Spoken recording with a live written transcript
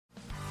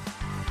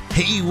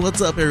Hey, what's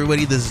up,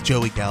 everybody? This is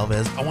Joey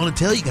Galvez. I want to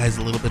tell you guys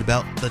a little bit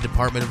about the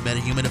Department of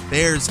Meta-Human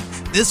Affairs.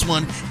 This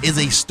one is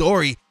a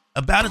story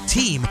about a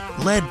team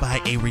led by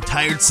a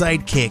retired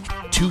sidekick,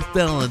 2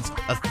 felons,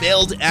 a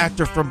failed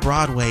actor from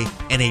Broadway,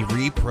 and a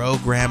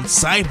reprogrammed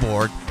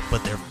cyborg.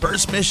 But their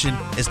first mission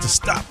is to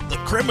stop the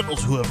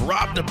criminals who have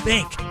robbed a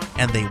bank,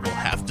 and they will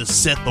have to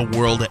set the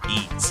world at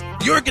ease.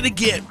 You're going to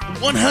get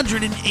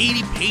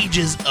 180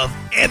 pages of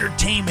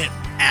entertainment,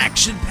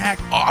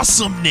 action-packed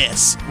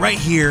awesomeness right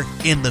here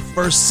in the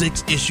first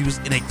 6 issues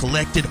in a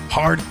collected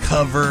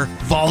hardcover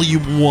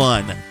volume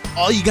 1.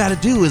 All you got to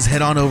do is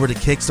head on over to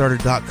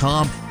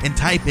Kickstarter.com and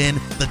type in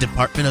the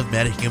Department of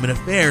Meta-Human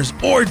Affairs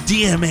or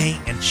DMA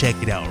and check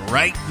it out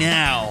right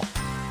now.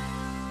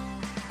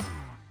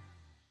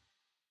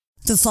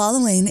 The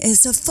following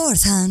is a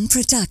Fourth Hand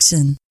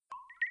production.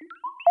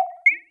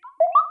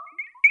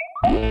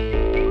 Bring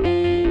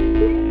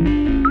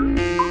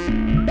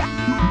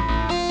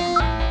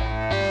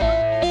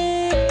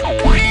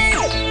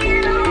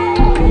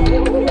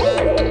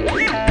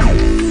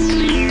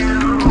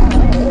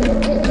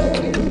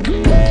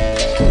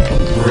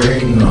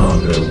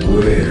on the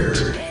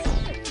weird.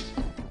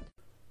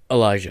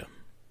 Elijah,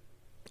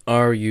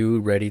 are you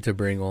ready to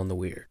bring on the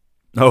weird?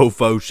 Oh,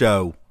 faux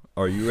show.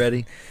 Are you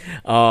ready?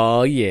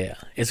 Oh, yeah.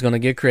 It's going to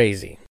get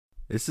crazy.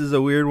 This is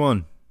a weird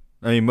one.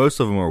 I mean, most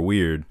of them are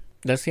weird.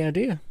 That's the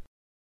idea.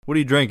 What are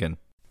you drinking?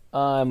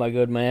 I, my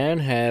good man,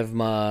 have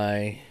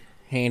my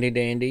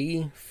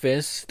handy-dandy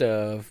fist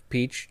of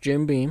peach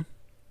Jim Beam.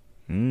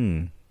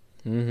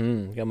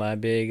 Got my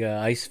big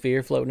ice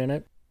sphere floating in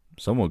it.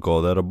 Some would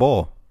call that a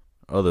ball.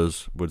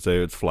 Others would say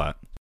it's flat.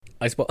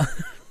 Ice ball.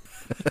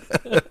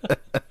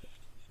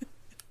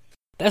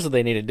 That's what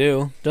they need to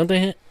do, don't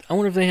they? I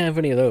wonder if they have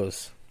any of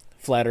those.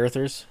 Flat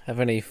earthers have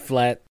any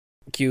flat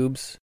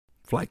cubes?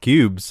 Flat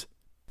cubes?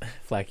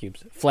 Flat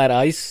cubes. Flat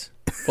ice?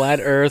 Flat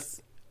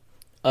earth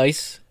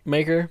ice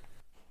maker?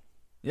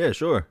 Yeah,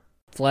 sure.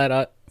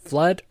 Flat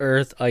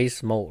earth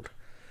ice mold.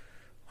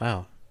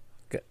 Wow.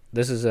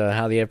 This is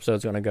how the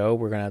episode's going to go.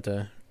 We're going to have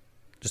to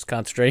just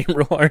concentrate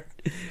real hard.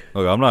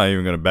 Look, I'm not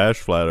even going to bash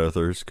flat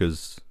earthers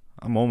because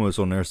I'm almost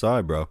on their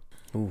side, bro.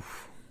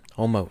 Oof.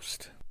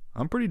 Almost.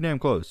 I'm pretty damn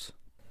close.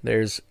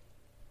 There's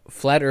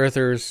flat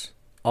earthers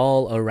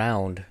all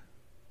around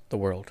the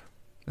world.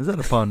 Is that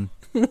a pun?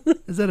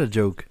 Is that a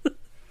joke? A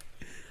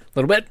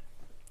little bit.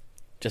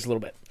 Just a little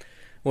bit.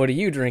 What are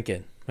you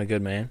drinking, my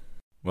good man?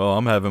 Well,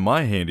 I'm having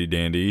my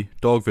handy-dandy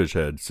Dogfish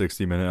Head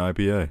 60-minute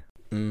IPA.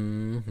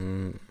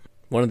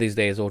 One of these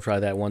days, we'll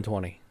try that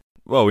 120.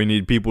 Well, we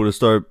need people to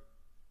start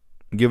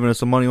giving us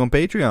some money on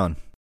Patreon.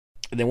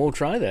 And then we'll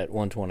try that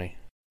 120.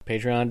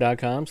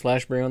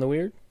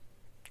 Patreon.com/BringOnTheWeird.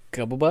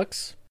 Couple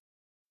bucks.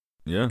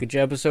 Yeah. Get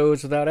you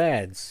episodes without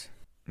ads.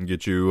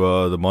 Get you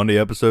the Monday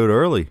episode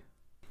early.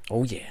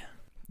 Oh, yeah.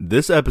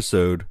 This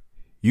episode,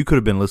 you could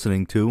have been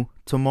listening to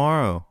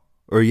tomorrow.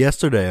 Or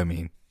yesterday, I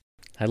mean.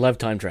 I love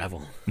time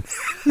travel.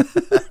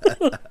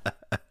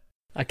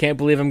 I can't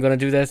believe I'm going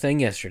to do that thing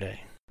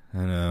yesterday.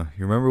 I know.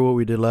 You remember what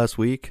we did last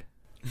week?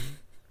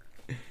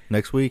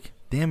 Next week?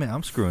 Damn it,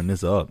 I'm screwing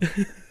this up.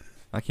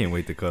 I can't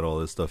wait to cut all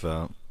this stuff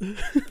out.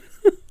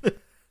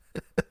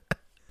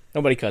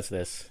 Nobody cuts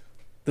this.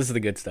 This is the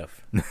good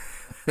stuff.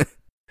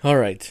 All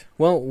right.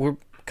 Well, we're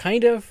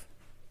kind of,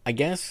 I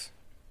guess,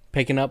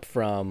 picking up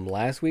from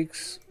last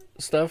week's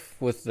stuff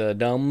with the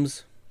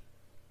DUMBs,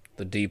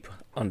 the deep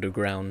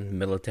underground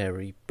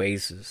military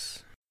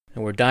bases.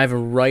 And we're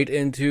diving right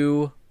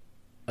into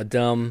a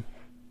DUMB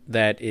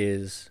that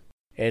is,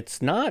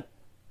 it's not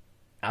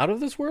out of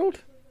this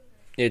world.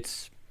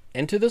 It's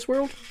into this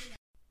world.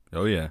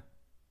 Oh, yeah.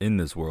 In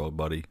this world,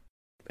 buddy.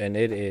 And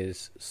it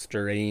is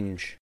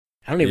strange.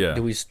 I don't even, Yeah.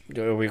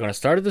 are we going to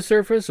start at the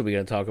surface? Are we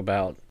going to talk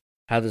about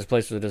how this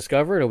place was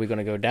discovered? Are we going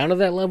to go down to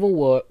that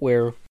level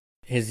where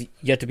his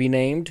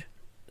yet-to-be-named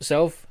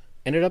self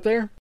ended up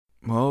there?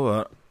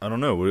 Well, I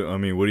don't know. I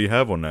mean, what do you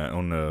have on that,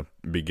 on the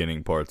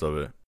beginning parts of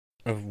it?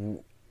 Of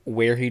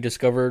where he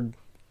discovered,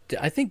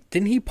 I think,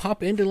 didn't he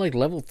pop into like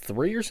level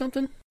 3 or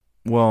something?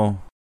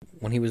 Well,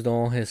 when he was doing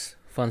all his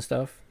fun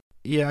stuff?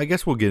 Yeah, I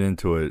guess we'll get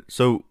into it.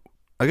 So,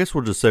 I guess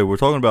we'll just say we're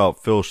talking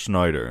about Phil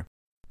Schneider.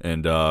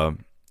 And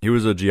he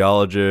was a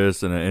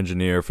geologist and an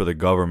engineer for the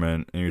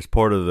government, and he was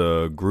part of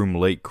the Groom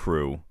Lake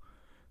crew.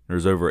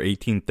 There's over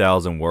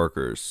 18,000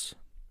 workers.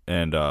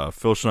 And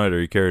Phil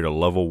Schneider, he carried a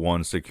level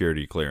 1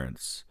 security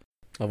clearance.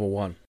 Level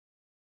 1.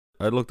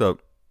 I looked up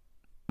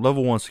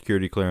level 1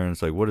 security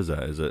clearance. Like, what is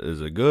that? Is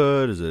it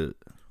good? Is it,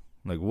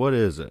 like, what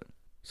is it?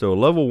 So, a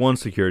level 1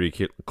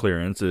 security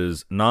clearance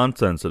is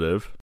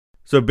non-sensitive.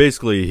 So,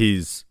 basically,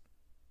 he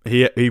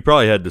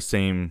probably had the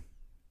same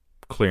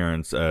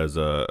clearance as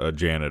a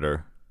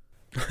janitor.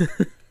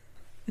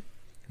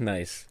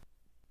 Nice.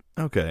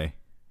 Okay.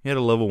 He had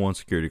a level 1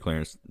 security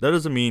clearance. That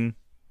doesn't mean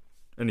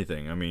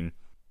anything. I mean,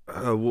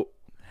 how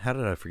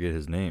did I forget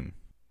his name?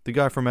 The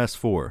guy from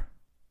S4.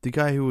 The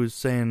guy who was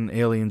saying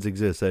aliens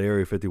exist at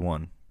Area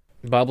 51.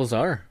 Bob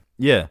Lazar.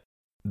 Yeah.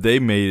 They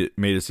made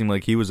it seem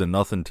like he was a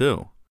nothing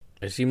too.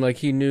 It seemed like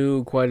he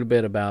knew quite a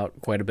bit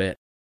about quite a bit.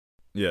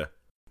 Yeah.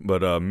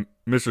 But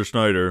Mr.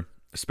 Snyder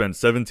spent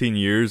 17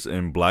 years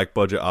in black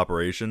budget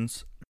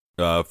operations.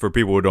 For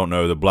people who don't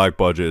know, the black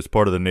budget is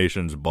part of the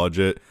nation's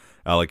budget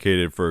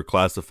allocated for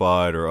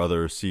classified or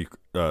other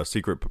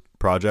secret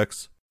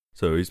projects.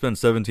 So he spent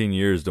 17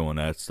 years doing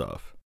that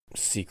stuff.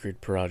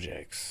 Secret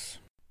projects.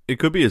 It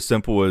could be as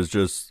simple as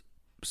just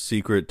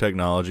secret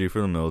technology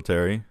for the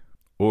military,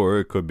 or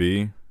it could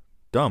be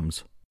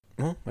dumbs.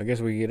 Well, I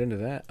guess we can get into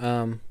that.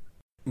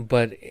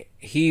 But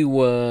he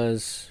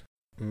was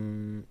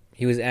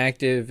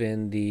active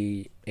in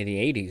the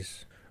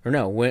 80s, or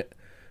no? What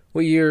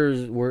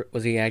years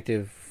was he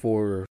active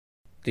for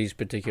this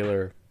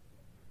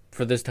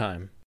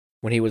time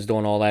when he was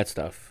doing all that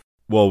stuff?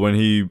 Well, when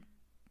he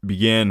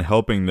began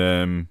helping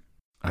them,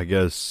 I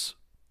guess,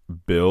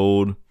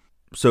 build.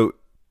 So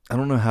I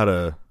don't know how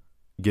to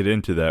get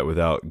into that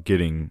without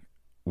getting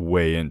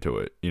way into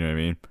it. You know what I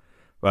mean?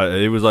 But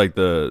it was like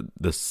the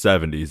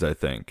 70s, I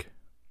think.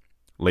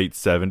 Late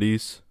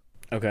 70s.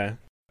 Okay.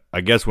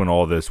 I guess when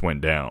all this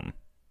went down.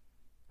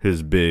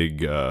 His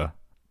big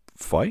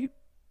fight?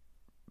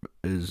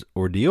 His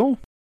ordeal?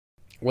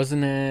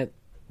 Wasn't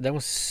that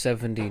was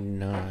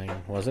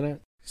 79, wasn't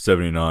it?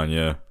 79,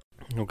 yeah.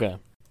 Okay.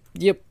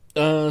 Yep.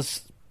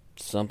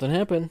 Something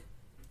happened.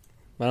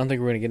 I don't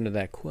think we're going to get into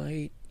that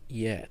quite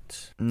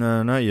yet.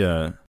 No, not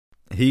yet.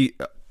 He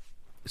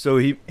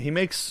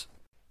makes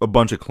a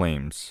bunch of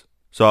claims.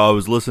 So I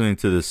was listening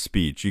to this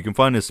speech. You can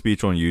find this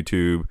speech on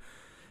YouTube.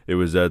 It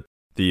was at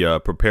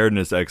the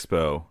Preparedness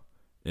Expo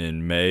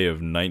in May of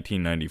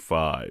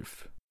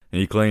 1995. And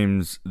he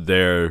claims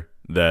there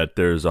that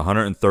there's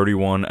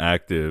 131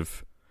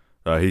 active.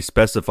 He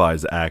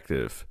specifies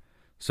active.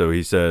 So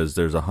he says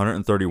there's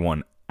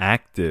 131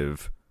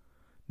 active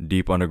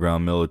deep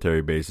underground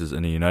military bases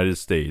in the United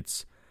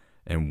States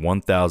and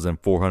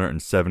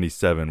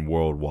 1,477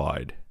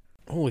 worldwide.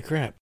 Holy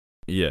crap.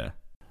 Yeah.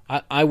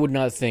 I would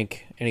not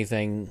think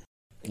anything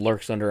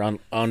lurks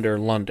under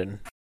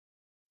London,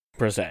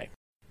 per se.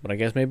 But I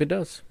guess maybe it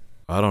does.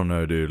 I don't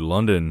know, dude.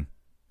 London,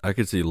 I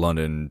could see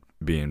London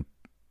being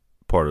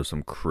part of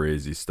some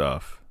crazy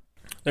stuff.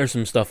 There's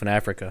some stuff in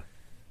Africa.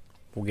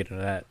 We'll get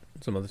into that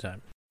some other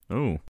time.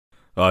 Oh.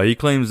 He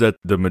claims that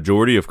the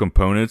majority of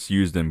components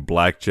used in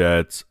black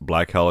jets,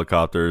 black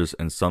helicopters,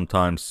 and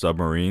sometimes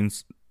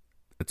submarines,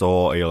 it's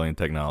all alien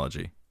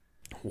technology.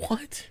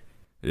 What?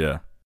 Yeah.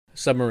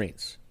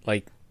 Submarines.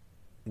 Like,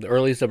 the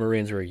early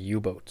submarines were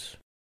U-boats.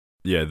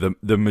 Yeah,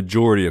 the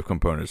majority of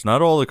components.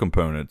 Not all the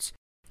components.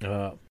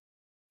 I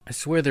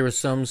swear there was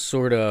some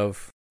sort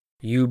of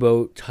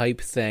U-boat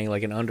type thing,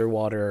 like an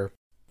underwater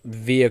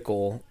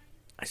vehicle.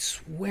 I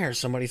swear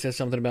somebody said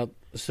something about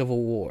the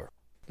Civil War.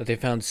 That they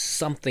found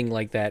something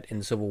like that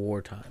in Civil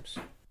War times.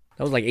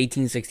 That was like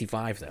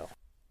 1865, though.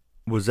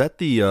 Was that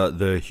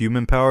the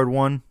human-powered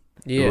one?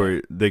 Yeah.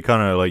 Where they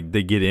kind of, like,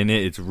 they get in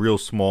it, it's real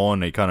small,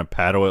 and they kind of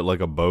paddle it like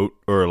a boat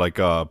or like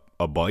a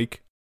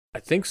bike? I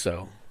think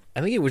so.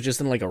 I think it was just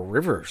in like a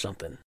river or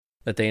something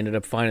that they ended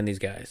up finding these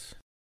guys.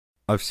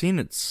 I've seen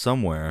it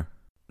somewhere.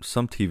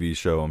 Some TV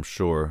show, I'm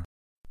sure.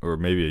 Or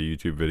maybe a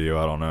YouTube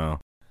video, I don't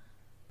know.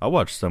 I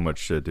watch so much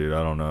shit, dude,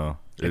 I don't know.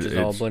 It just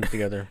all blends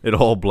together. It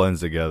all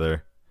blends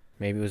together.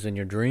 Maybe it was in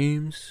your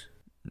dreams.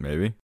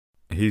 Maybe.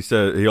 He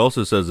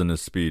also says in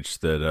his speech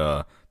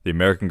that the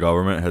American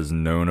government has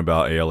known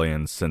about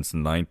aliens since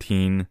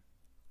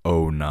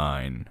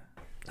 1909.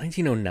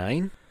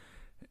 1909?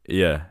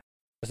 Yeah.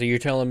 So you're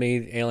telling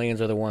me aliens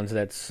are the ones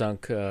that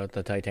sunk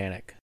the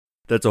Titanic?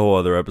 That's a whole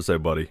other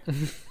episode, buddy.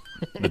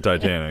 The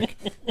Titanic.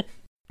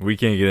 We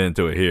can't get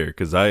into it here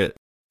because I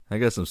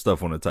got some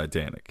stuff on the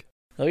Titanic.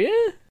 Oh,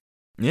 yeah?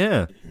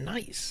 Yeah.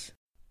 Nice.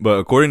 But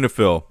according to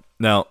Phil,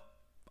 now,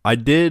 I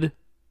did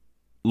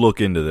look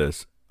into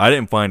this. I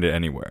didn't find it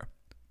anywhere.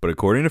 But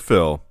according to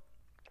Phil,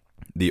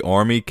 the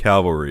Army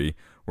cavalry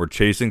were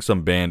chasing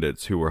some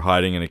bandits who were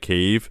hiding in a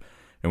cave.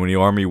 And when the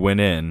Army went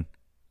in,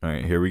 all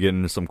right, here we get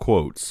into some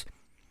quotes.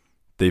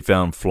 They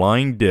found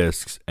flying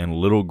discs and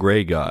little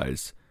gray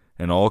guys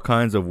and all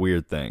kinds of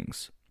weird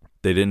things.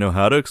 They didn't know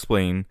how to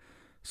explain,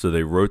 so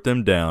they wrote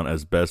them down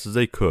as best as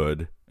they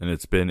could, and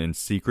it's been in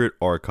secret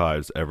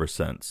archives ever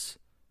since.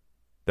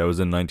 That was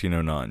in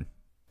 1909.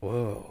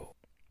 Whoa.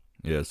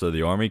 Yeah, so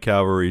the Army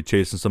cavalry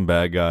chasing some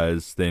bad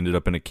guys. They ended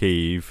up in a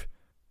cave.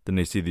 Then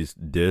they see these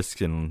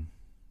discs and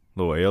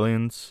little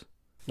aliens.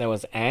 That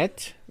was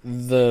at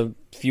the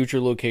future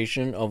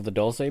location of the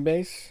Dulce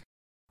base?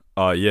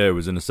 Yeah, it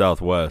was in the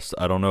Southwest.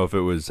 I don't know if it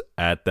was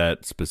at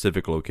that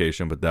specific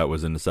location, but that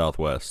was in the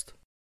Southwest.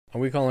 Are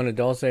we calling it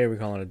Dulce or are we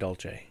calling it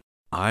Dolce?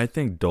 I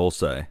think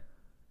Dulce.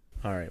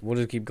 All right, we'll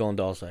just keep going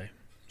Dulce.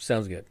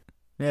 Sounds good.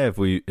 Yeah, if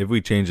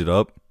we change it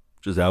up,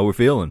 just how we're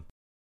feeling.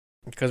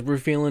 Because we're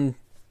feeling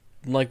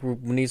like we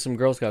need some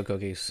Girl Scout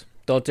cookies.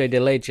 Dulce de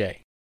leche.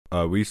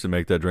 We used to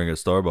make that drink at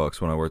Starbucks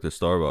when I worked at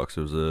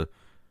Starbucks.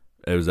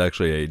 It was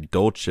actually a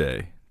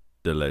Dulce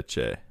de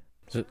leche.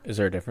 Is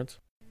there a difference?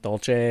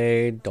 Dulce.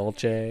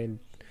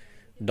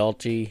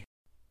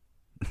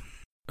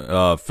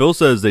 Phil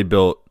says they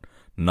built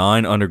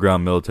 9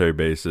 underground military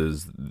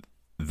bases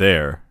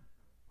there,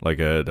 like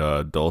at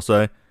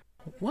Dulce.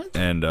 What?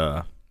 And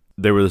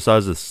they were the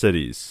size of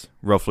cities,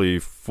 roughly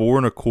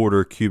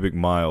 4.25 cubic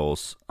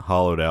miles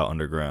hollowed out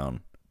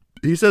underground.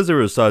 He says they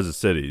were the size of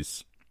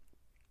cities.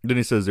 Then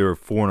he says they were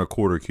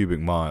 4.25 cubic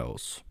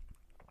miles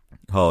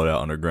hollowed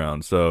out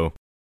underground. So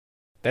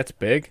That's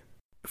big.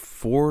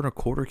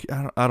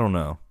 4.25. I don't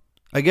know.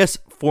 I guess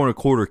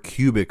 4.25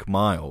 cubic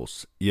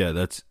miles. Yeah,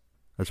 that's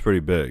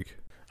pretty big.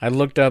 I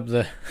looked up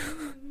the.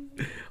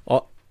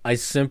 I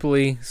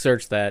simply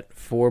searched that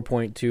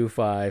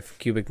 4.25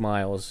 cubic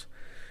miles,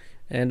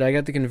 and I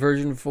got the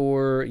conversion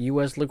for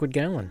U.S. liquid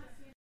gallon,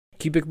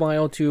 cubic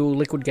mile to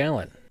liquid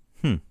gallon.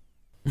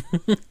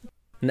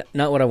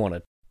 Not what I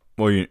wanted.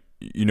 Well,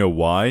 you know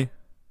why?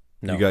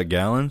 No. You got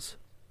gallons?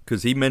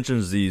 Because he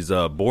mentions these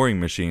boring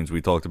machines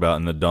we talked about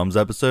in the Dumbs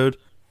episode.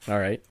 All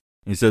right.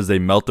 He says they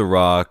melt the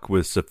rock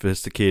with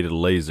sophisticated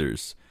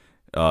lasers.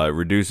 It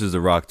reduces the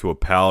rock to a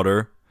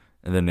powder,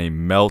 and then they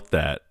melt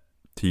that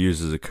to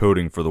use as a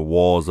coating for the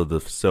walls of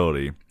the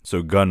facility.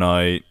 So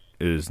gunite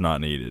is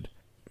not needed.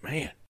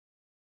 Man.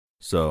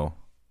 So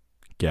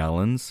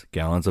gallons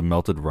of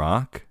melted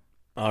rock.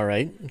 All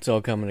right. It's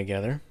all coming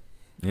together.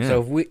 Yeah.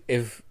 So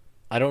if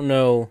I don't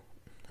know,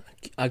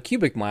 a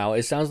cubic mile,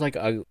 it sounds like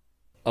a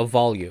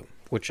volume,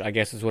 which I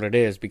guess is what it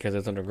is because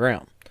it's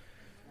underground.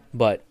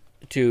 But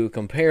to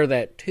compare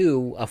that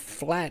to a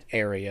flat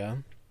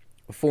area,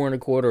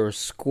 4.25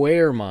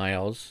 square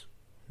miles,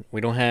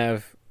 we don't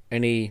have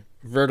any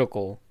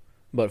vertical,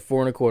 but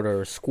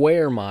 4.25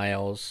 square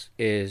miles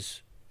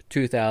is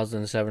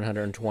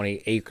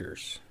 2,720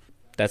 acres.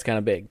 That's kind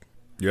of big.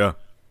 Yeah.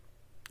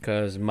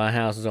 Because my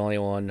house is only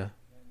on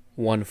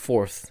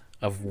 1/4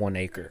 of 1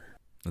 acre.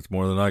 That's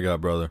more than I got,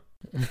 brother.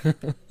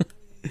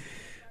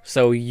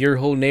 So your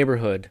whole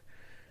neighborhood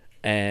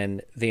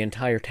and the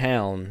entire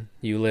town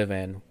you live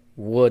in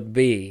would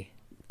be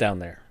down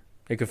there.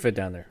 It could fit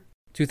down there.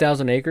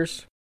 2,000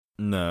 acres?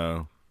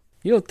 No.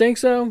 You don't think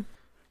so?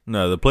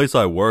 No, the place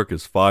I work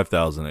is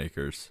 5,000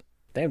 acres.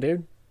 Damn,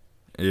 dude.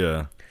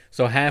 Yeah.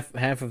 So half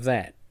of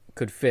that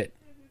could fit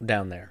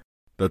down there.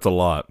 That's a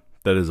lot.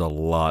 That is a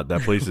lot.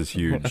 That place is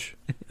huge.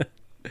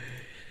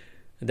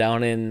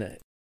 Down in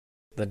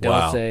the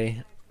Wow.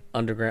 Dulce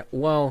underground.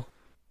 Well,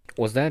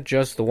 was that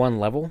just the one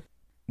level?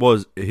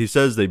 Well, he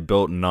says they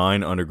built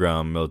 9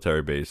 underground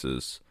military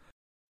bases.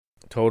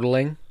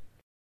 Totaling?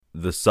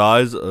 The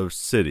size of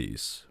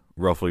cities,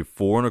 roughly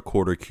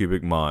 4.25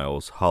 cubic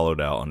miles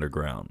hollowed out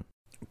underground.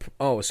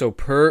 Oh, so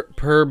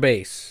per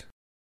base.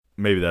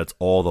 Maybe that's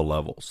all the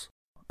levels.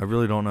 I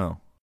really don't know.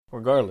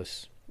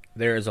 Regardless,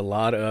 there is a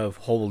lot of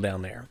hole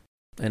down there.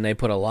 And they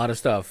put a lot of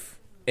stuff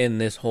in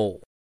this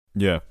hole.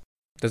 Yeah.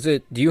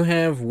 Do you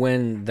have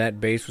when that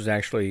base was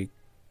actually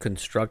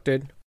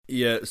constructed?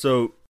 Yeah,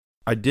 so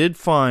I did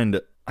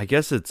find, I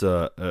guess it's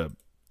an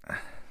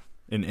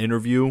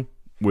interview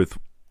with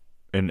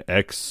an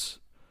ex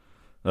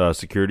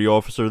security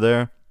officer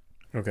there.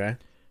 Okay.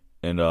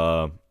 And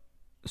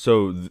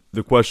so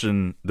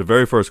the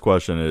very first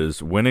question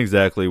is, when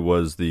exactly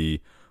was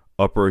the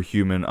upper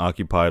human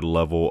occupied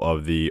level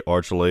of the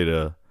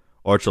Archuleta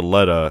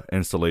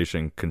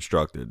installation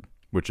constructed,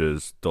 which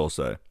is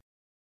Dulce?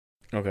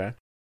 Okay.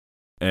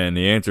 And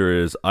the answer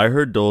is, I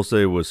heard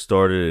Dulce was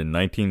started in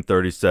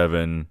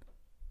 1937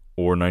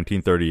 or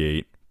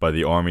 1938 by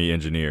the Army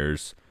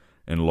engineers,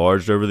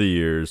 enlarged over the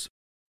years.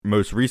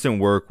 Most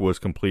recent work was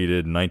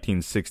completed in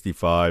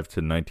 1965 to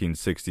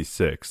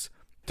 1966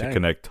 to Dang.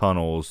 connect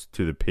tunnels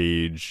to the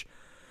Page,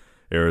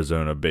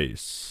 Arizona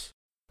base.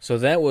 So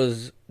that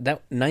was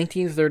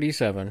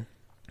 1937.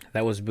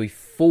 That was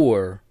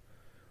before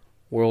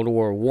World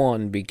War I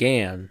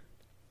began,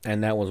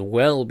 and that was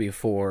well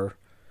before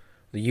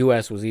the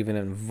U.S. was even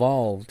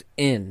involved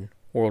in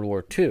World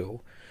War II.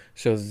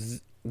 So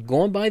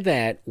going by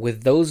that,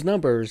 with those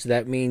numbers,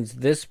 that means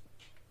this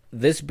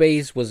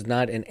base was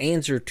not an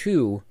answer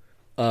to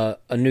a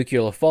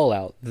nuclear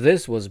fallout.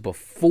 This was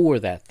before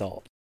that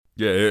thought.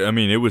 Yeah, I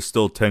mean, it was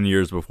still 10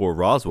 years before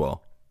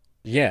Roswell.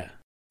 Yeah.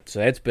 So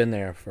it's been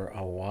there for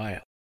a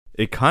while.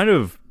 It kind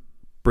of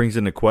brings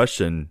into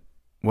question,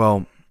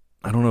 well,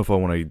 I don't know if I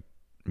want to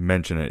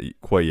mention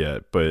it quite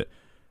yet, but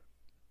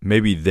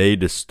maybe they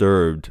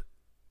disturbed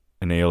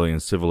an alien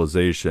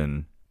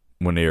civilization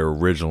when they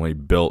originally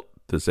built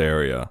this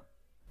area.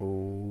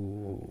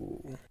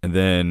 Ooh. And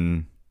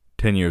then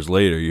 10 years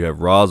later, you have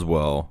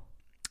Roswell.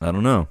 I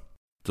don't know.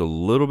 It's a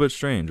little bit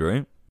strange,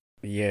 right?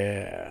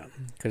 Yeah.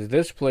 Because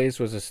this place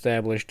was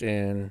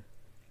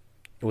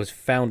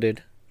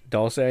founded,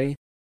 Dulce,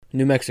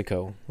 New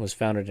Mexico, was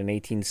founded in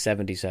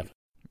 1877.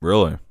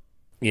 Really?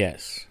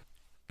 Yes.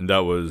 And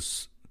that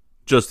was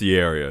just the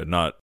area,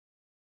 not...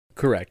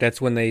 Correct.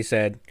 That's when they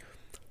said,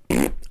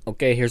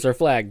 okay, here's our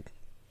flag.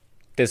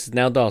 This is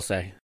now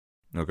Dulce.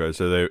 Okay,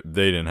 so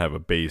they didn't have a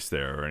base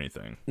there or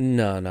anything.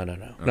 No.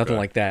 Nothing Okay.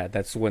 like that.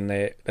 That's when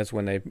they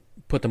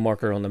put the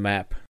marker on the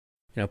map.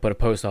 Put a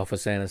post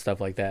office in and stuff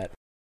like that.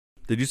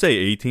 Did you say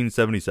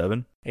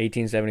 1877?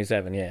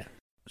 1877, yeah.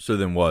 So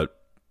then what,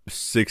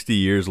 60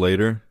 years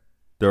later,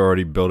 they're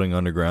already building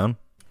underground?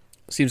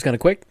 Seems kind of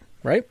quick,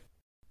 right?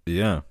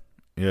 Yeah.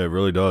 Yeah, it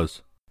really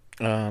does.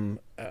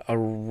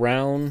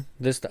 Around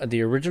this,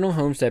 the original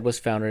homestead was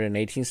founded in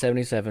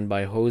 1877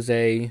 by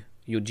Jose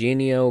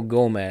Eugenio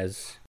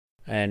Gomez,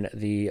 and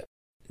the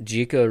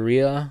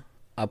Jicarilla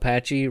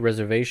Apache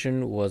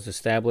Reservation was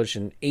established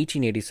in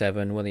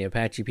 1887 when the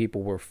Apache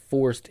people were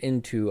forced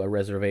into a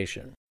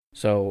reservation.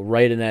 So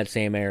right in that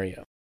same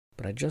area.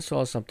 But I just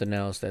saw something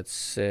else that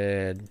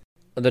said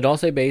the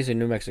Dulce Base in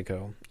New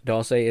Mexico.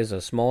 Dulce is a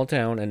small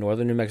town in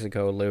northern New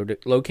Mexico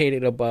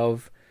located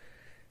above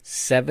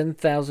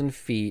 7,000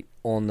 feet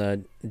on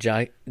the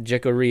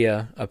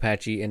Jicarilla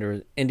Apache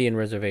Indian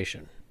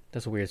Reservation.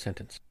 That's a weird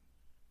sentence.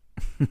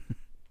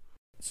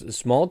 It's a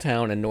small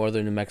town in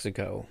northern New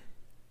Mexico,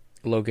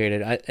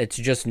 located. It's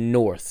just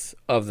north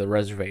of the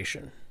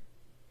reservation.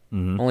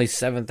 Mm-hmm. Only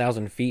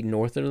 7,000 feet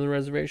north of the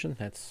reservation.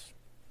 That's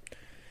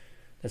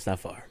not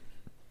far.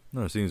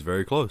 No, it seems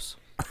very close.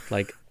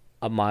 Like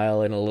a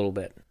mile and a little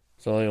bit.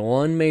 So only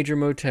one major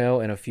motel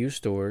and a few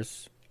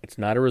stores. It's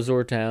not a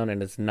resort town,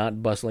 and it's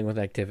not bustling with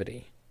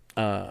activity.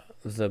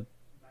 The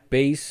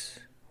base,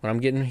 what I'm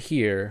getting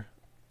here,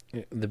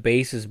 the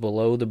base is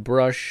below the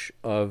brush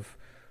of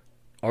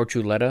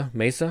Archuleta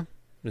Mesa.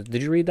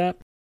 Did you read that?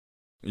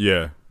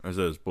 Yeah, it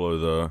says below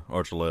the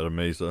Archuleta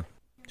Mesa.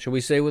 Should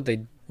we say what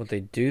they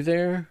do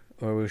there,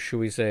 or should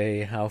we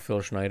say how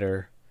Phil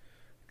Schneider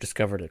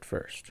discovered it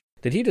first?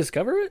 Did he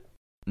discover it?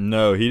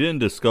 No, he didn't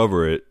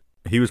discover it.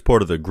 He was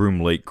part of the Groom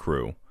Lake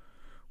crew,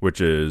 which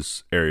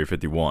is Area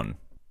 51,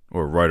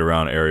 or right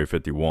around Area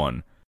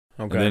 51.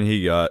 Okay. And then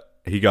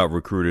he got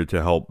recruited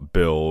to help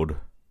build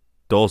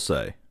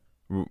Dulce.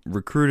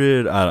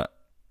 Recruited,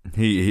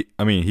 he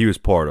was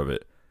part of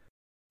it.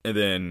 And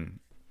then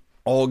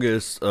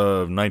August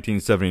of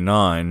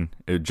 1979,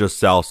 just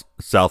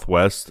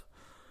southwest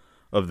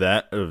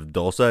of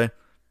Dulce,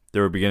 they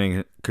were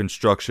beginning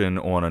construction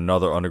on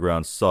another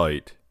underground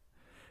site,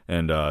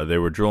 and they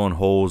were drilling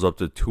holes up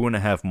to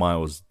 2.5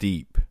 miles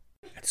deep.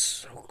 That's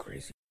so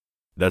crazy.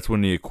 That's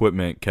when the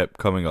equipment kept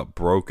coming up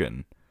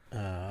broken.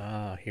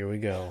 Here we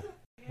go.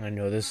 I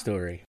know this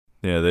story.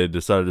 Yeah, they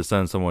decided to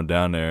send someone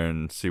down there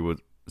and see what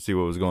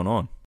was going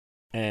on.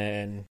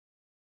 And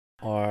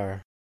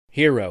our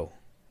hero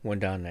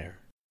went down there.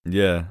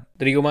 Yeah.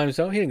 Did he go by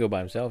himself? He didn't go by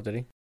himself,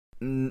 did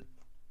he?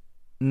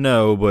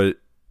 No, but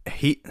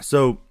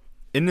so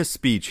in this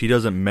speech, he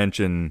doesn't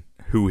mention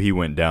who he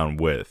went down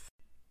with.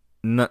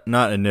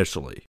 Not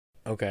initially.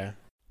 Okay.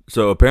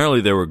 So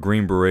apparently there were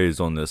Green Berets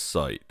on this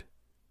site.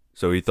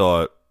 So he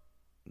thought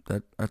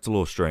that's a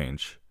little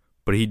strange.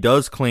 But he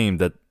does claim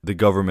that the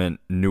government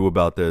knew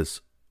about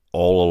this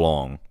all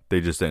along. They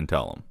just didn't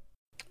tell him.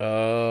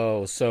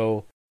 Oh,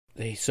 so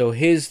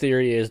his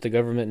theory is the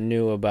government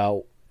knew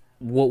about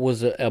what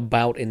was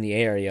about in the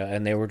area,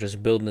 and they were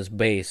just building this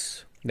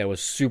base that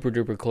was super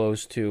duper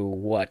close to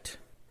what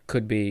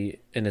could be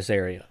in this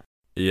area.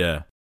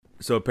 Yeah.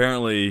 So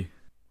apparently,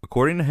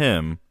 according to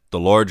him, the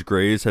large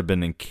Greys had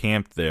been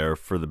encamped there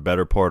for the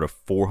better part of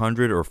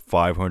 400 or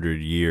 500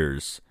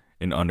 years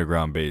in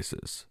underground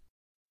bases.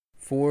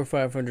 400 or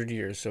 500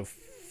 years. So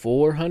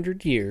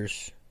 400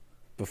 years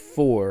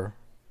before.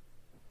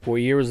 What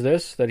year was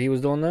this that he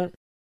was doing that?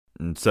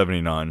 In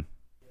 79.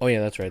 Oh yeah,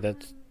 that's right.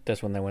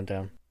 That's when that went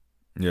down.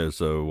 Yeah,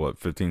 so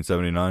what,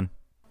 1579?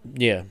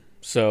 Yeah.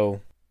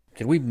 So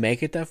did we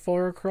make it that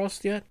far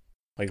across yet?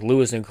 Like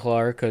Lewis and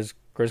Clark, because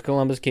Chris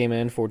Columbus came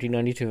in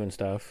 1492 and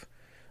stuff.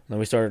 And then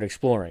we started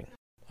exploring.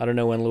 I don't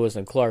know when Lewis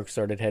and Clark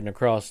started heading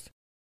across,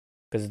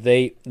 because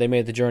they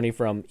made the journey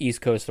from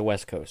East Coast to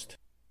West Coast,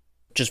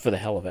 just for the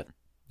hell of it.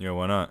 Yeah,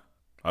 why not?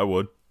 I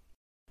would.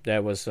 They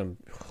had some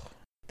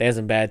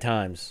bad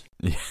times.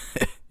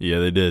 Yeah,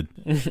 they did.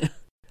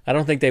 I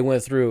don't think they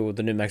went through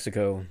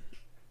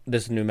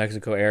this New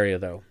Mexico area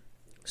though.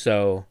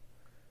 So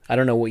I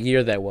don't know what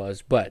year that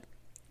was, but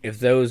if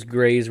those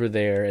Greys were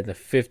there in the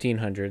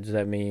 1500s,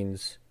 that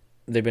means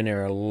they've been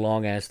there a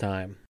long ass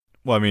time.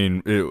 Well, I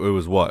mean, it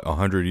was what,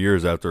 100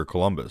 years after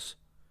Columbus,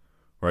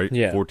 right?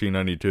 Yeah.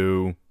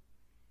 1492.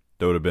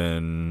 That would have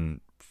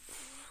been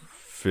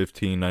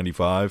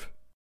 1595.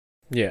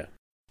 Yeah.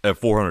 At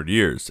 400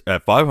 years.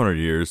 At 500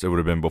 years, it would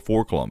have been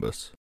before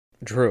Columbus.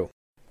 True.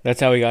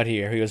 That's how he got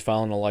here. He was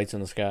following the lights in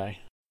the sky.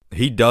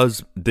 He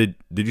does. Did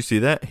you see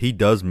that? He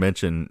does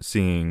mention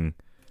seeing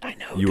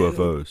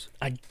UFOs.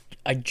 Dude.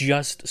 I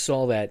just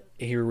saw that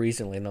here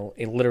recently,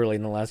 literally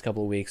in the last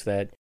couple of weeks,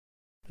 that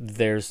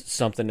there's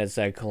something that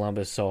said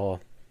Columbus saw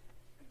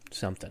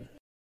something.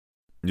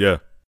 Yeah.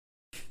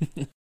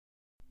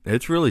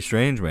 It's really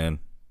strange, man.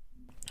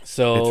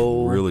 So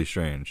it's really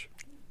strange.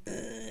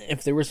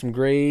 If there were some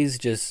Greys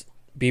just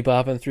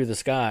bebopping through the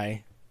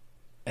sky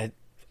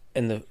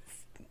in the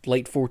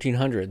late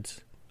 1400s,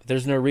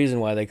 there's no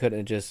reason why they couldn't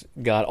have just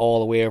got all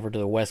the way over to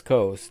the West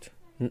Coast,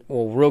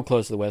 well, real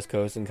close to the West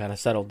Coast, and kind of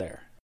settled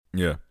there.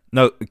 Yeah.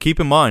 Now, keep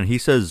in mind, he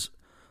says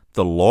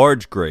the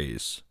large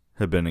Greys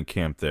have been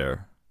encamped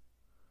there.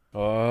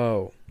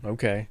 Oh,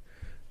 okay.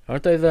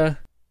 Aren't they the...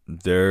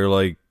 They're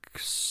like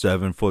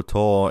 7 foot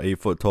tall, 8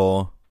 foot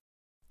tall.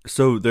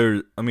 So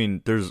there's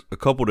a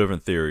couple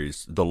different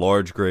theories. The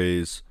large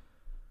Greys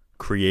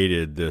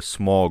created the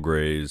small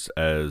grays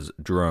as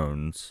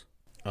drones.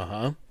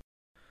 Uh-huh.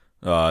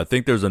 I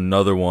think there's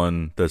another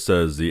one that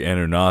says the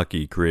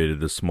Anunnaki created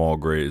the small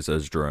grays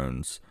as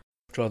drones.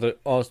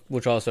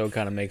 Which also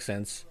kind of makes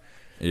sense.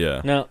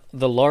 Yeah. Now,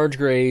 the large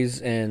grays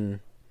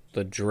and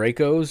the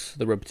Dracos,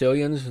 the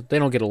reptilians, they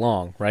don't get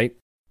along, right?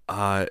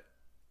 I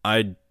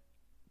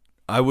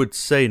would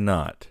say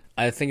not.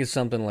 I think it's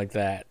something like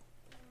that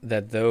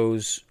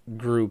those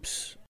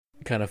groups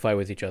kind of fight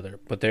with each other.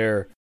 But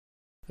they're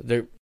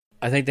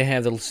I think they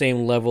have the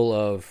same level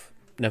of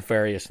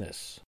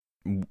nefariousness.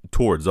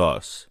 Towards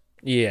us.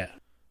 Yeah.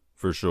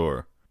 For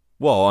sure.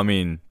 Well, I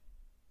mean,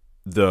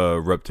 the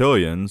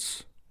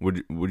reptilians,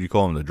 would you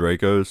call them the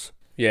Dracos?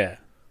 Yeah.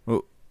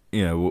 Well,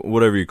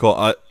 whatever you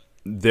call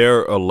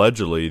they're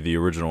allegedly the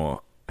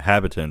original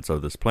inhabitants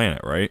of this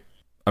planet, right?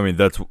 I mean,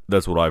 that's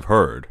what I've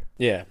heard.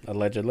 Yeah,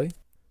 allegedly.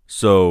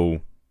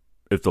 So,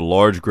 if the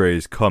large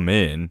grays come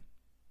in,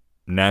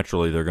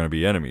 naturally they're going to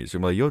be enemies.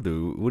 They're like, yo,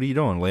 dude, what are you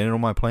doing? Landing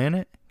on my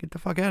planet? Get the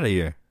fuck out of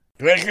here.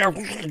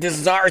 This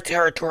is our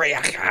territory.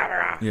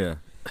 Yeah.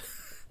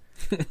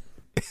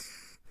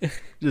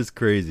 Just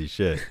crazy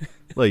shit.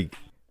 Like,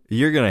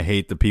 you're going to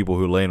hate the people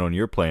who land on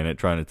your planet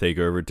trying to take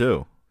over,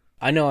 too.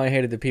 I know I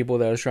hated the people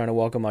that was trying to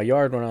walk in my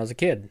yard when I was a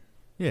kid.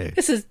 Yeah.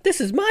 This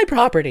is my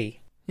property.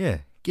 Yeah.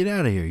 Get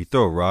out of here. You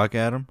throw a rock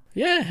at them?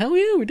 Yeah, hell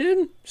yeah, we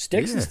did.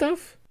 Sticks and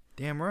stuff.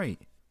 Damn right.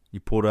 You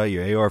pulled out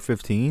your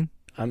AR-15?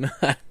 I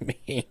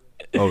mean...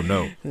 Oh,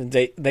 no.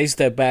 They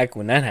stepped back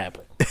when that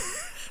happened.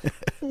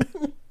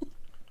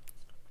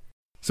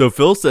 So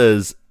Phil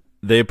says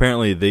they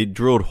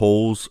drilled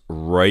holes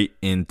right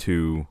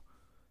into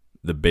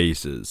the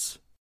bases.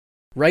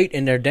 Right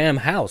in their damn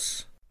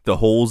house. The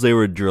holes they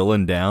were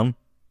drilling down,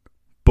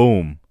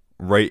 boom,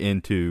 right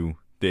into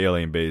the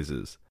alien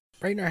bases.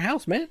 Right in our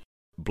house, man.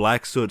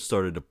 Black soot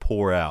started to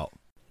pour out.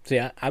 See,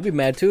 I'd be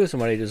mad too if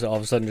somebody just all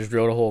of a sudden just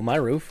drilled a hole in my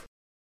roof.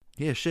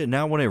 Yeah, shit,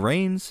 now when it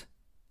rains,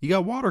 you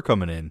got water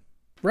coming in.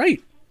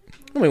 Right.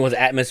 Nobody wants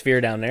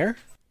atmosphere down there.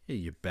 Yeah,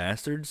 you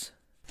bastards.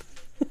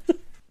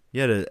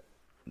 Yeah,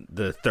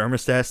 the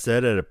thermostat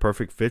set at a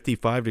perfect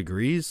 55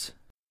 degrees.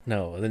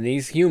 No, then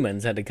these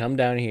humans had to come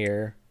down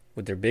here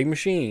with their big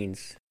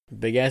machines,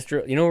 big ass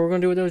drill. You know what we're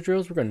going to do with those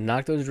drills? We're going to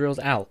knock those drills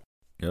out.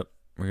 Yep,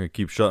 we're going to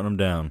keep shutting them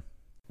down.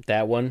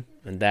 That one,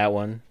 and that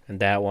one, and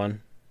that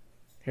one.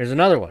 Here's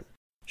another one.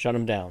 Shut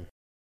them down.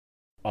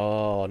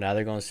 Oh, now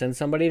they're going to send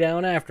somebody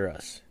down after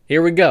us.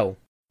 Here we go.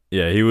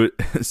 Yeah, he would.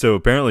 So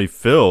apparently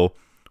Phil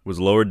was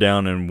lowered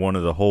down in one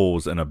of the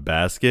holes in a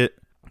basket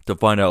to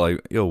find out,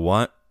 like, yo,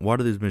 why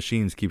do these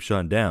machines keep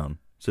shutting down?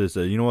 So they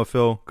said, you know what,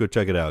 Phil? Go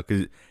check it out.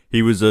 Because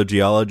he was a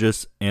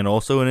geologist and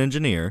also an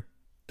engineer.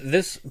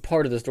 This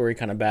part of the story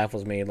kind of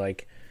baffles me.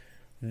 Like,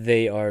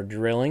 they are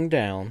drilling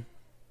down.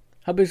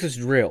 How big is this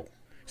drill?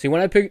 See,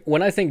 when I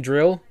think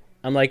drill,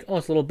 I'm like, oh,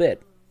 it's a little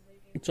bit.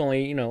 It's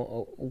only,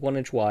 1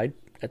 inch wide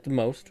at the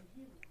most.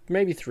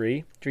 Maybe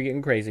 3 if you're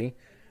getting crazy.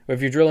 Or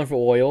if you're drilling for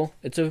oil,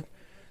 it's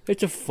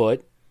a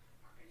foot,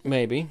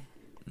 maybe.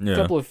 Yeah. A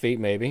couple of feet,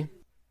 maybe.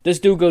 This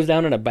dude goes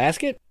down in a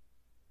basket?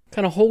 What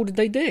kind of hole did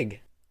they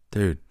dig?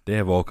 Dude, they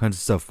have all kinds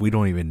of stuff we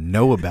don't even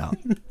know about.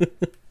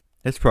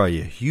 That's probably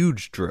a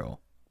huge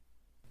drill.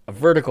 A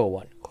vertical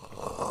one.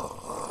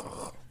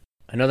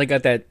 I know they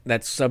got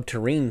that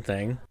subterranean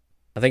thing.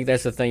 I think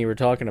that's the thing you were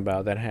talking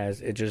about that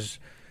has it just.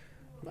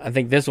 I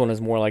think this one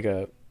is more like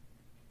a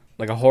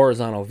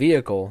horizontal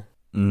vehicle.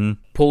 Mm-hmm.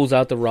 Pulls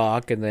out the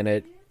rock and then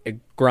it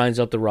grinds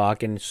up the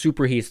rock and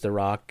superheats the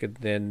rock and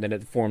then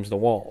it forms the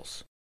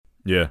walls.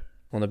 Yeah.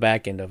 On the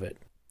back end of it.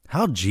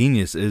 How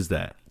genius is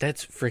that?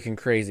 That's freaking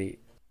crazy.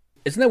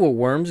 Isn't that what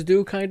worms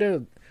do, kind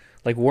of?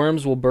 Like,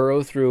 worms will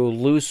burrow through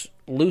loose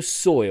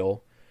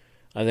soil,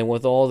 and then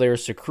with all their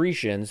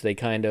secretions, they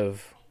kind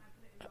of...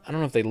 I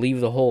don't know if they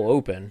leave the hole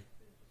open,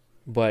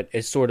 but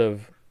it's sort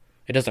of...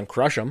 It doesn't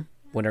crush them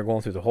when they're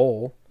going through the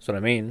hole. That's what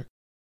I mean.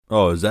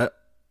 Oh, is that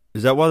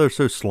why they're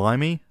so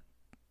slimy?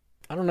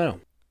 I don't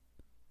know.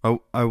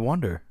 I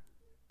wonder.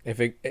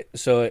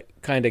 So it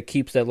kind of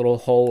keeps that little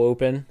hole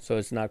open, so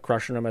it's not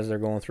crushing them as they're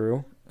going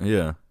through.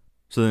 Yeah.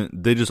 So then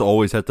they just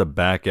always have to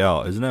back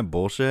out. Isn't that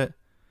bullshit?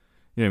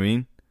 You know what I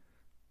mean?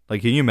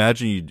 Like, can you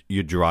imagine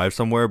you drive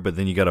somewhere, but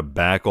then you got to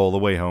back all the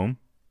way home?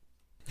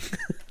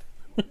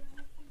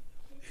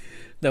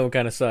 That would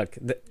kind of suck.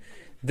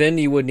 Then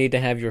you would need to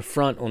have your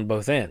front on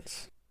both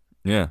ends.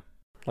 Yeah.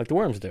 Like the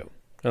worms do.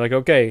 They're like,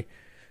 okay,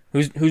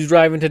 who's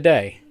driving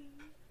today?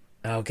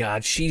 Oh,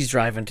 God, she's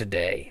driving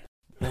today.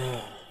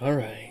 All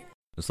right.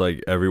 It's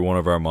like every one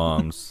of our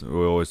moms.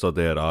 We always thought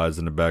they had eyes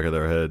in the back of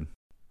their head.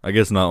 I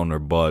guess not on their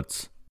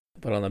butts.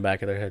 But on the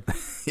back of their head.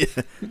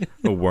 Yeah.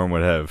 A worm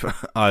would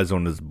have eyes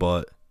on his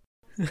butt.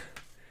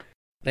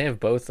 They have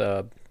both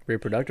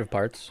reproductive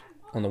parts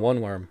on the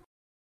one worm.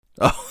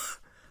 Oh,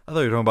 I thought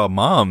you were talking about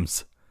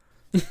moms.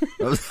 I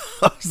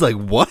was like,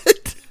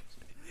 what?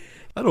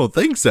 I don't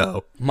think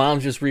so.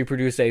 Moms just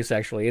reproduce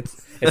asexually.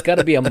 It's got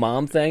to be a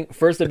mom thing.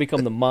 First they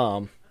become the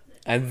mom,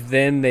 and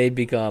then they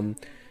become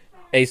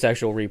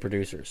asexual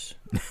reproducers.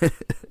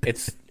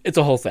 It's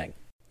a whole thing.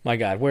 My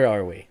God, where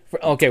are we?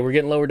 Okay, we're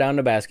getting lower down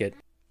the basket.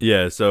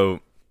 Yeah, so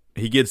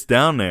he gets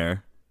down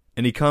there,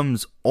 and he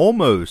comes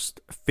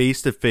almost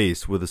face to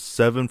face with a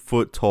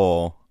 7-foot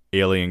tall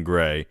alien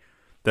gray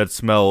that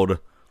smelled,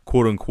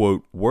 quote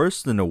unquote,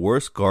 worse than the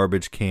worst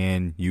garbage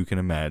can you can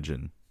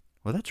imagine.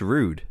 Well, that's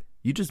rude.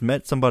 You just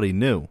met somebody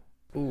new.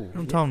 Ooh,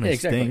 Don't tell him to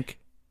stink.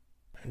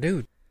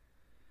 Dude,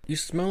 you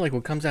smell like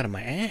what comes out of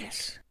my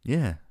ass.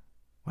 Yeah.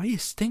 Why do you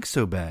stink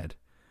so bad?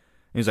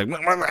 And he's like,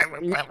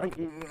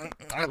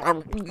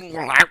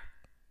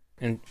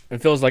 And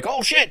Phil's like,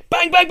 oh shit,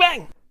 bang, bang,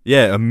 bang.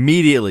 yeah,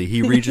 immediately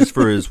he reaches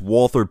for his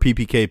Walther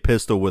PPK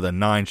pistol with a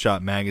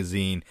 9-shot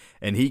magazine,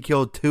 and he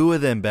killed 2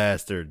 of them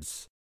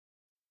bastards.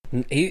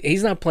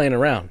 He's not playing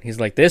around. He's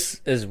like,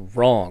 this is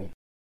wrong.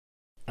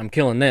 I'm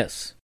killing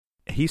this.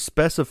 He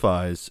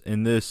specifies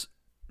in this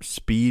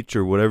speech,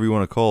 or whatever you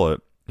want to call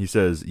it, he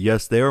says,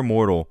 yes, they are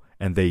mortal,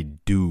 and they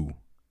do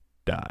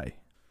die.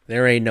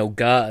 There ain't no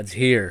gods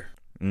here.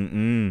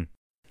 Mm-mm.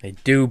 They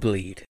do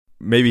bleed.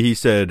 Maybe he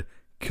said,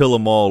 kill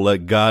them all,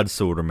 let God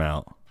sort them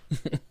out.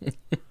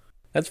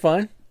 That's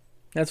fine.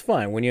 That's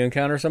fine. When you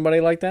encounter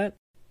somebody like that,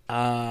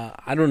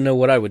 I don't know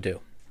what I would do.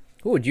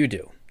 What would you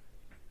do?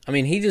 I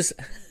mean, he just...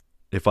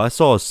 If I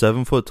saw a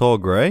 7-foot tall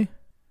gray?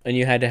 And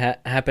you had to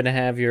happen to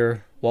have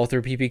your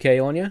Walther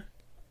PPK on you?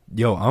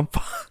 Yo,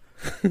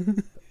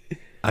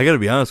 I gotta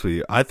be honest with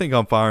you. I think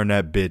I'm firing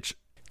that bitch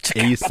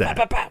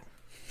ASAP.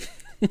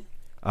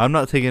 I'm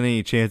not taking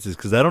any chances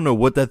because I don't know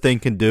what that thing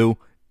can do.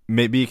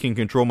 Maybe it can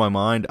control my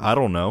mind. I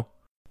don't know.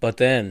 But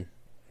then,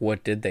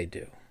 what did they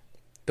do?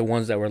 The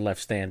ones that were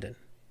left standing.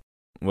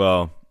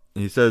 Well,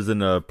 he says in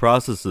the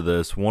process of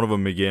this, one of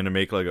them began to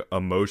make like a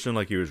motion,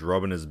 like he was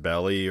rubbing his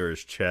belly or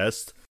his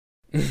chest.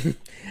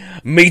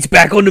 Meat's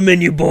back on the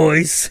menu,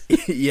 boys.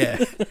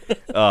 Yeah.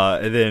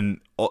 And then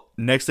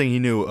next thing he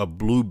knew, a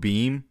blue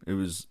beam, it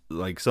was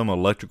like some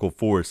electrical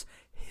force,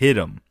 hit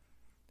him.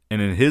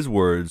 And in his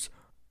words,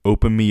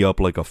 open me up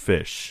like a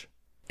fish.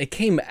 It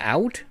came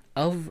out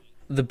of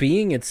the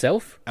being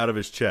itself? Out of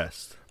his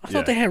chest. I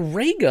thought they had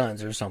ray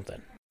guns or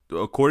something.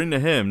 According to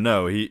him,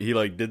 no. He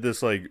like did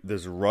this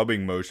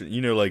rubbing motion.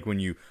 You know, like when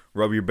you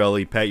rub your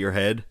belly, pat your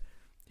head.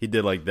 He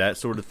did like that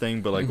sort of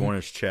thing, but like on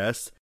his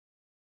chest.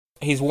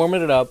 He's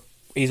warming it up.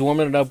 He's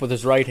warming it up with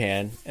his right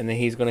hand, and then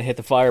he's going to hit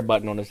the fire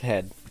button on his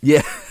head.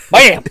 Yeah.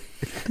 Bam!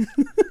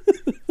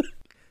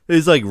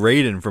 He's like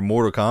Raiden from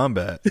Mortal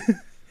Kombat.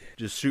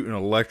 Just shooting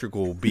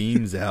electrical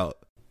beams out.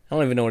 I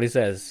don't even know what he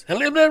says.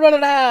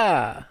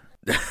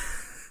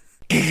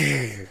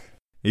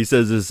 He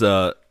says this,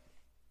 not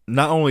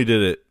only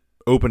did it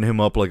open him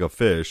up like a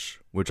fish,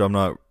 which I'm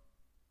not,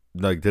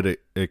 like, did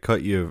it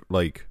cut you,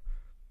 like,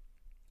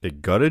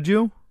 it gutted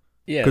you?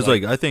 Yeah. Because,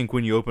 like, I think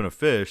when you open a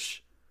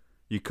fish,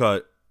 you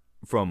cut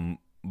from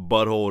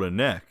butthole to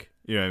neck.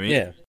 You know what I mean?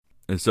 Yeah.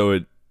 And so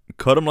it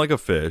cut him like a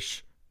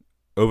fish,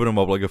 opened him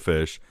up like a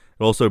fish.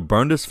 It also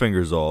burned his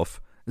fingers off.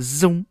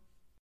 Zoom.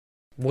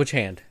 Which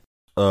hand?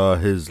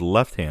 His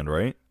left hand,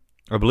 right?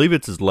 I believe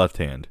it's his left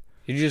hand.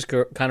 Did you just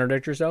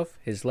contradict yourself?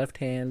 His left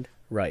hand,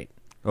 right.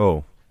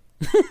 Oh.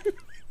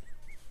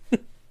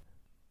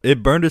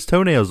 It burned his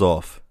toenails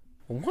off.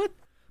 What?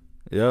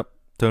 Yep.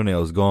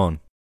 Toenails gone.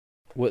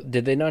 What,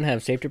 did they not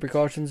have safety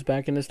precautions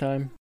back in this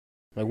time?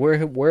 Like,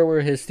 where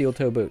were his steel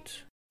toe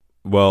boots?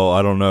 Well,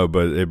 I don't know,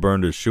 but it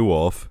burned his shoe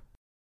off.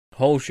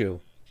 Whole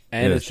shoe.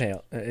 And Yeah.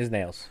 his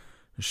nails.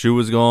 Shoe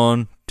was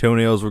gone.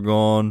 Toenails were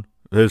gone.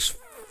 His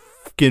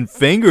fucking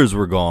fingers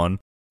were gone.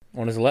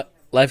 On his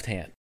left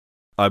hand.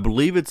 I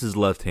believe it's his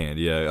left hand.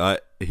 Yeah,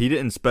 he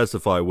didn't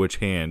specify which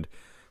hand,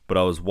 but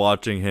I was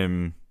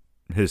watching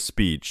his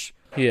speech.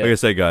 Yeah. Like I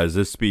said, guys,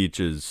 this speech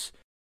is.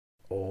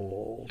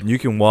 Oh. You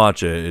can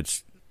watch it.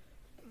 It's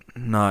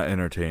not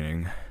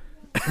entertaining.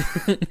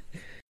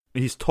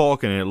 He's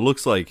talking, and it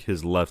looks like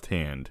his left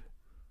hand,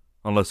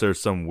 unless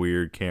there's some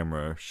weird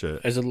camera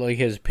shit. Is it like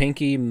his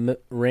pinky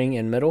ring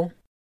and middle?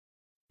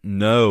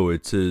 No,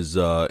 it's his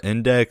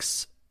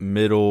index,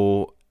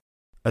 middle.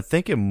 I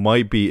think it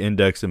might be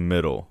index and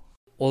middle.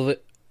 Well,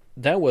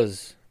 that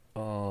was,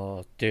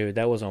 oh, dude,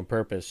 that was on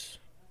purpose.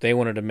 They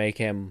wanted to make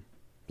him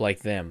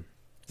like them.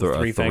 The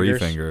three fingers.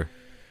 Finger.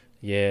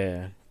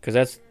 Yeah,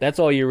 because that's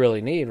all you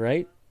really need,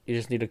 right? You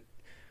just need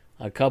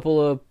a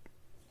couple of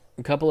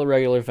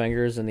regular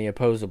fingers and the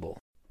opposable.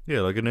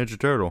 Yeah, like a Ninja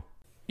Turtle.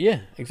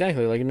 Yeah,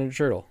 exactly, like a Ninja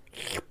Turtle.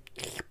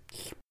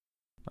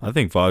 I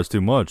think 5's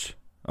too much.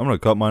 I'm gonna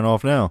cut mine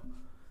off now.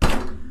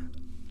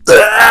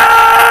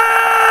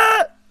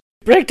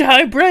 Break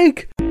time,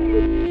 break!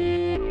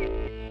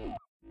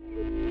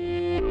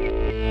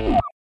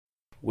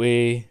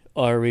 We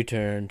are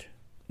returned.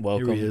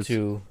 Welcome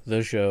to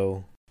the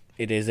show.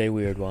 It is a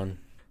weird one.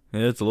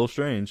 Yeah, it's a little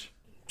strange.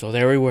 So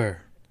there we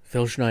were.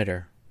 Phil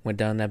Schneider went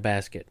down that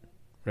basket.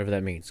 Whatever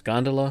that means.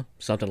 Gondola?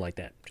 Something like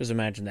that. Just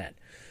imagine that.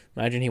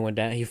 Imagine he went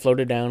down. He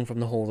floated down from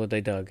the hole that they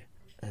dug.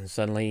 And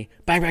suddenly,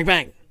 bang, bang,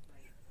 bang!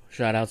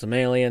 Shot out some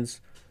aliens.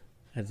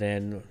 And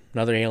then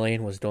another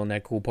alien was doing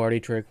that cool party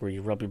trick where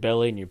you rub your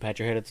belly and you pat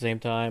your head at the same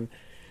time.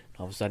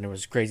 All of a sudden it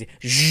was crazy.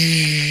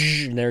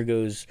 And there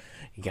goes,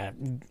 you got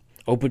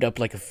opened up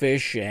like a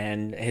fish,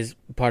 and his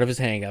part of his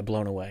hand got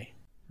blown away.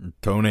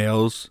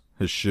 Toenails,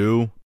 his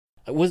shoe.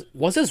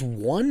 Was this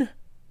one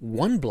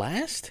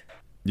blast?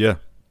 Yeah.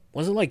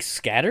 Was it like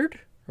scattered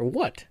or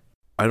what?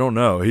 I don't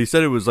know. He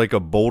said it was like a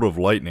bolt of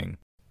lightning.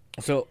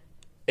 So,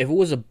 if it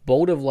was a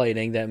bolt of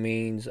lightning, that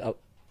means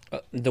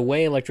the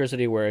way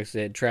electricity works,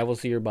 it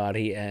travels through your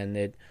body and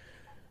it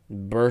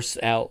bursts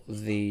out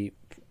the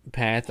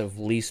path of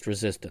least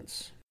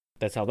resistance.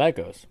 That's how that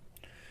goes.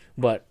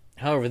 But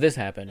however this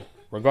happened,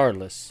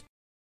 regardless,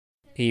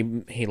 he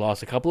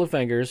lost a couple of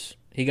fingers.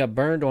 He got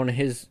burned on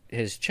his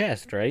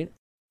chest, right?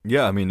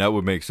 Yeah, I mean, that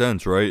would make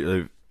sense,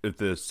 right? If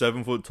the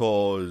 7 foot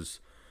tall is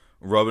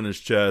rubbing his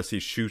chest, he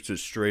shoots it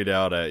straight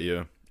out at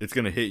you. It's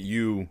going to hit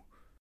you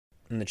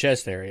In the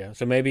chest area.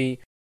 So maybe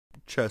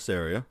chest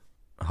area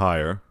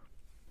higher.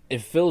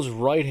 if Phil's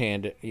right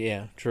hand,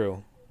 yeah,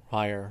 true,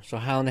 higher. So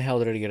how in the hell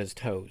did he get his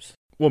toes?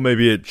 Well,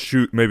 maybe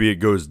it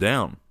goes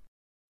down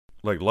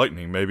like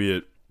lightning. Maybe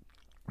it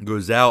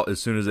goes out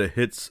as soon as it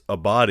hits a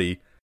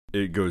body,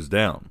 it goes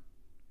down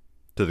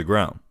to the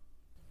ground.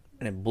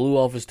 And it blew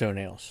off his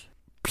toenails.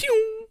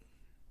 Pew!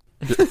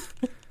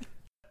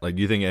 Like,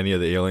 do you think any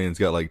of the aliens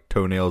got like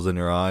toenails in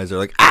their eyes? They're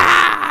like,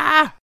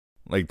 ah!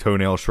 Like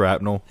toenail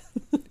shrapnel.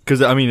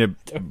 Because, I mean,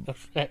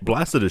 it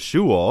blasted his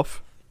shoe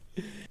off.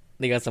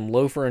 They got some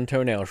loafer and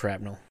toenail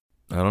shrapnel.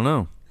 I don't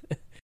know.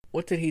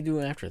 What did he do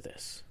after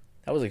this?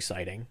 That was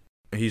exciting.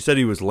 He said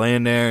he was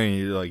laying there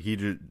and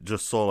he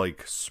just saw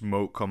like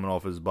smoke coming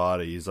off his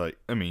body. He's like,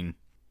 I mean,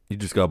 he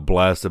just got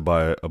blasted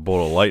by a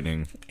bolt of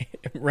lightning.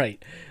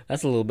 Right.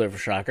 That's a little bit of a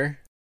shocker.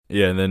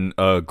 Yeah, and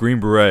then Green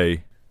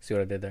Beret, See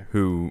what I did there?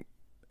 who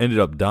ended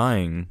up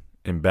dying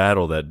in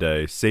battle that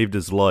day, saved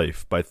his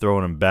life by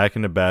throwing him back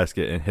in the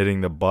basket and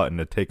hitting the button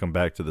to take him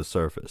back to the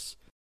surface.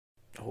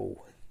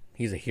 Oh,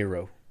 he's a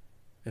hero.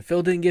 And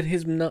Phil didn't get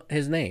his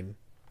name.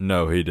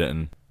 No, he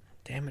didn't.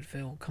 Damn it,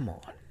 Phil. Come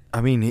on.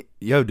 I mean,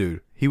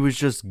 dude, he was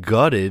just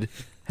gutted,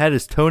 had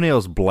his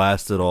toenails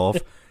blasted off.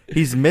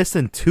 He's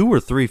missing 2 or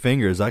 3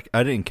 fingers. I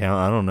didn't count.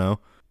 I don't know.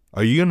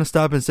 Are you going to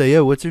stop and say,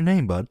 yo, what's your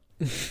name, bud?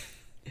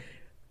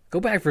 Go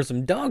back for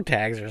some dog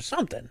tags or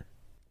something.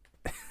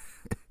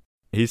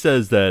 He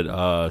says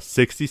that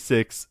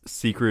 66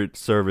 Secret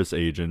Service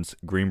agents,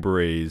 Green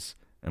Berets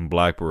and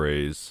Black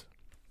Berets,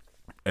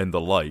 and the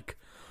like,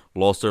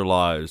 lost their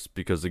lives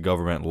because the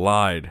government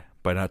lied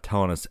by not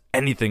telling us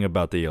anything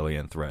about the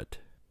alien threat.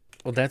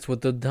 Well, that's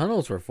what the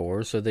tunnels were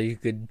for, so that you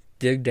could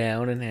dig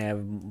down and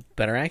have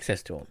better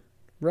access to them.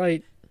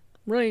 Right.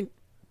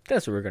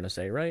 That's what we're going to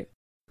say, right?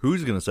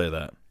 Who's going to say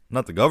that?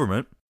 Not the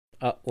government.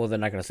 Well, they're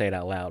not going to say it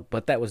out loud,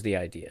 but that was the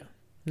idea.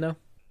 No?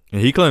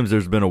 And he claims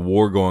there's been a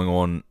war going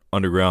on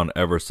underground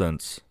ever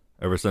since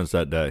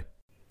that day.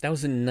 That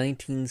was in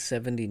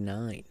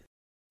 1979.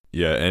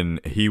 Yeah,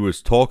 and he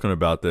was talking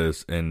about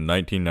this in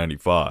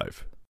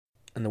 1995.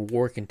 And the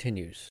war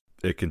continues.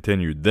 It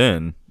continued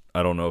then.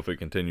 I don't know if it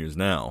continues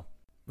now.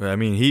 I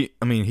mean,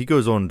 he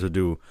goes on to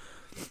do,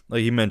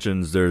 like he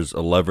mentions, there's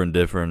 11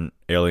 different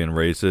alien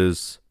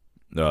races.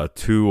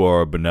 2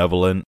 are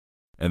benevolent,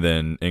 and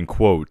then in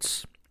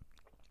quotes,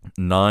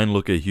 9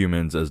 look at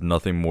humans as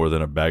nothing more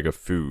than a bag of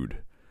food.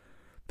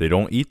 They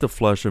don't eat the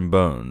flesh and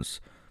bones.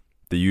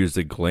 They use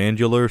the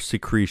glandular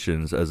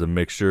secretions as a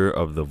mixture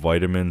of the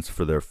vitamins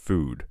for their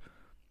food.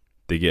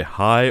 They get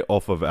high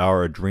off of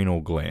our adrenal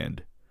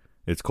gland.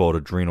 It's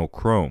called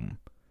adrenochrome.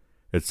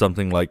 It's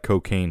something like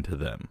cocaine to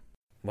them.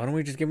 Why don't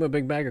we just give him a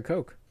big bag of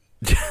Coke?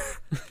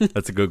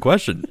 That's a good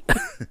question.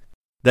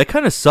 That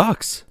kind of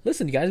sucks.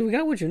 Listen, guys, we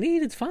got what you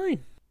need. It's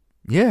fine.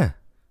 Yeah.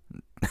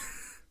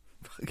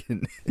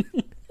 Fucking.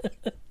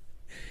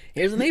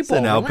 Here's an 8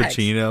 Send Al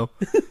Pacino.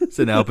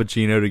 Send Al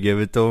Pacino to give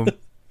it to him.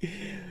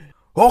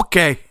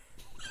 Okay.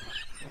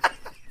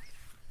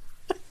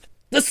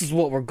 This is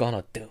what we're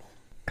gonna do.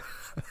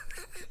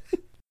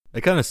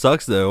 It kind of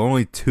sucks though.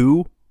 Only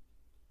 2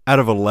 out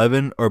of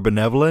 11 are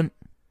benevolent.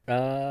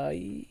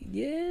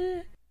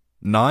 Yeah.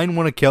 9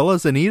 want to kill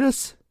us and eat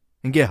us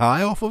and get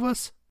high off of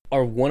us.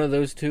 Are one of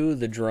those 2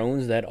 the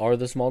drones that are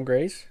the small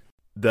grays?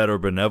 That are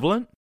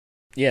benevolent?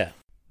 Yeah.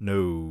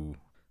 No.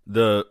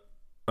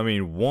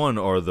 1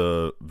 are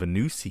the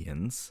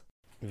Venusians,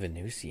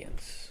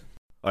 Venusians.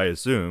 I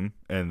assume,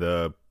 and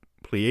the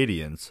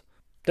Pleiadians.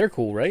 They're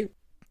cool, right?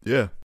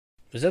 Yeah.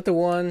 Is that the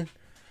one?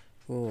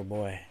 Oh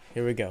boy,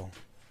 here we go.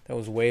 That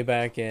was way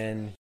back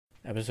in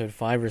episode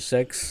 5 or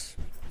 6.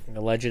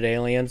 Alleged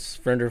aliens,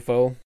 friend or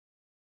foe.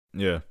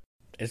 Yeah.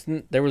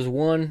 There was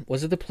one?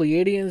 Was it the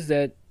Pleiadians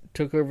that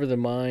took over the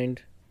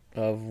mind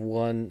of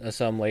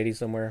some lady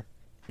somewhere?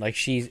 Like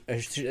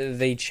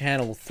they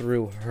channel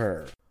through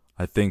her.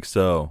 I think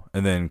so.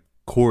 And then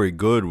Corey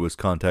Good was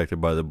contacted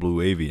by the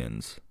Blue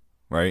Avians,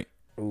 right?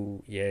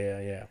 Ooh,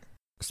 yeah.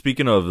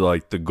 Speaking of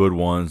like the good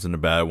ones and the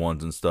bad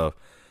ones and stuff,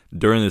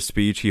 during the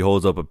speech he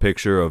holds up a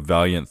picture of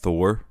Valiant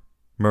Thor.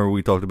 Remember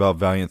we talked about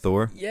Valiant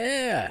Thor?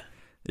 Yeah.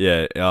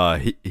 Yeah,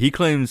 he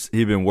claims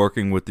he'd been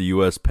working with the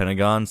U.S.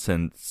 Pentagon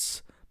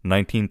since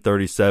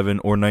 1937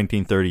 or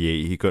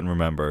 1938. He couldn't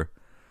remember.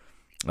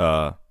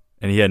 And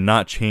he had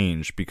not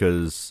changed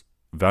because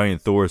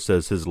Valiant Thor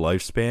says his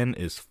lifespan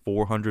is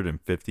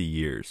 450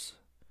 years.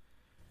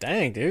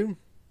 Dang, dude.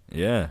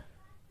 Yeah.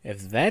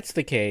 If that's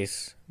the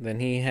case, then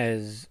he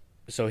has...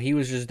 So he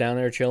was just down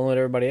there chilling with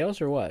everybody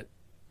else, or what?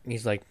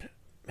 He's like,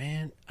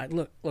 man,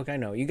 look, I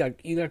know. You got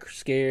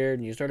scared,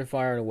 and you started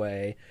firing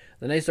away.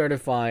 Then they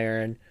started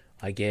firing.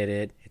 I get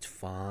it. It's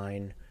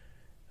fine.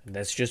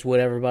 That's just what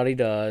everybody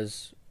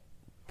does.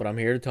 But I'm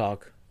here to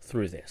talk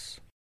through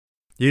this.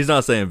 He's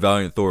not saying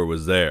Valiant Thor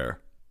was there.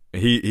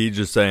 He's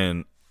just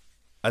saying...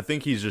 I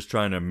think he's just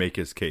trying to make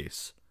his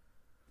case.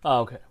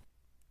 Oh, okay.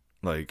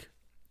 Like,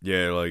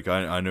 yeah, like,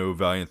 I know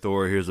Valiant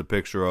Thor. Here's a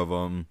picture of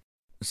him.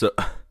 So...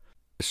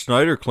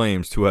 Snyder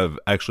claims to have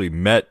actually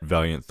met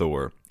Valiant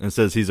Thor and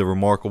says he's a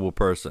remarkable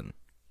person.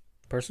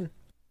 Person?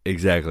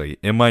 Exactly.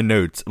 In my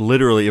notes,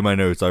 literally in my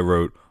notes, I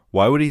wrote,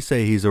 why would he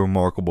say he's a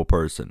remarkable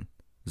person?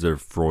 Is there a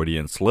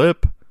Freudian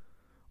slip?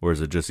 Or is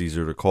it just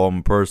easier to call him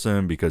a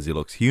person because he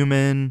looks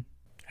human?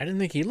 I didn't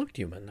think he looked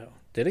human, though.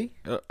 Did he?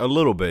 A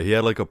little bit. He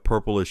had like a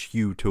purplish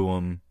hue to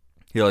him.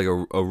 He had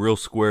like a real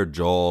square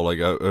jaw. Like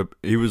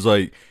he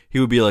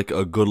would be like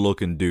a good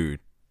looking dude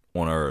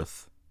on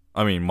Earth.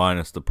 I mean,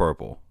 minus the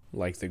purple.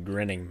 Like the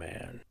Grinning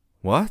Man.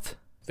 What?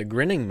 The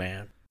Grinning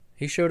Man.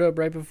 He showed up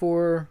right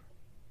before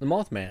the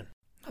Mothman.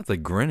 Not the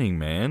Grinning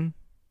Man.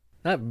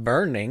 Not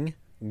burning,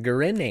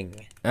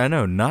 grinning. I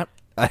know,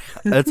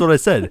 that's what I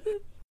said.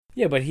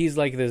 Yeah, but he's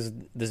like this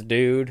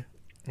dude.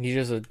 He's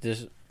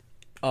just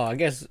oh, I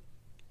guess,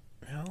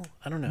 no,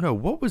 I don't know. No,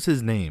 what was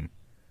his name?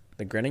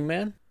 The Grinning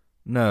Man?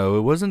 No,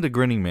 it wasn't the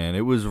Grinning Man.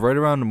 It was right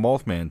around the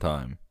Mothman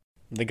time.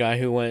 The guy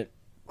who went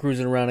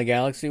cruising around a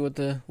galaxy with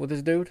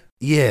this dude?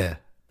 Yeah.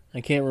 I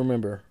can't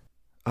remember.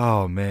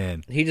 Oh,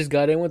 man. He just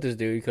got in with this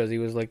dude because he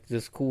was like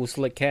this cool,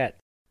 slick cat.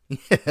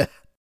 Yeah.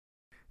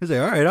 He's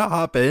like, all right, I'll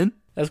hop in.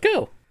 Let's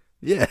go.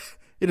 Yeah.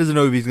 He doesn't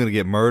know if he's going to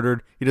get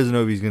murdered. He doesn't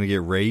know if he's going to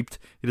get raped.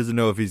 He doesn't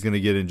know if he's going to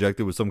get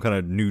injected with some kind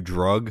of new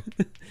drug.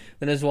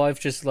 Then his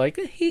wife's just like,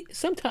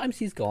 sometimes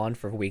he's gone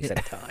for weeks at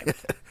a time.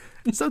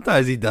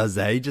 Sometimes he does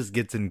that. He just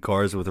gets in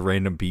cars with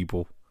random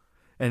people.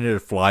 And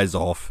it flies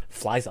off.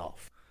 Flies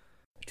off.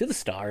 To the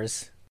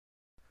stars.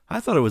 I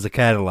thought it was a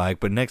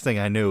Cadillac, but next thing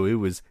I knew, it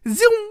was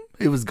zoom.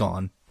 It was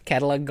gone.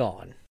 Cadillac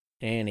gone.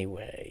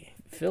 Anyway,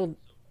 Phil,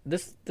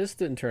 this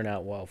didn't turn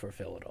out well for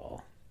Phil at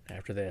all.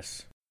 After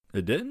this,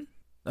 it didn't.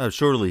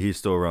 Surely he's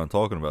still around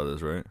talking about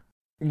this, right?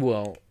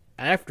 Well,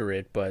 after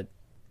it, but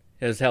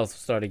his health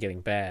started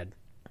getting bad.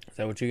 Is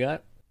that what you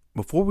got?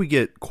 Before we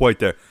get quite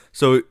there,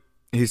 so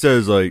he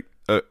says like,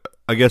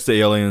 I guess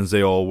the aliens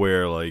they all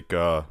wear like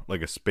a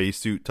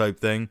spacesuit type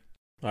thing.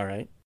 All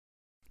right.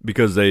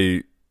 Because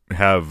they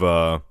have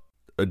a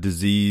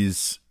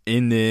disease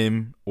in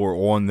them or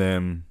on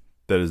them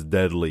that is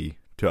deadly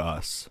to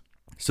us.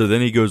 So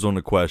then he goes on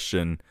to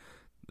question,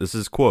 this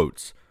is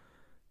quotes,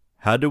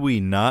 how do we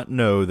not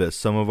know that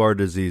some of our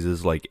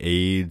diseases like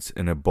AIDS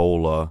and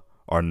Ebola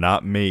are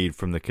not made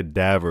from the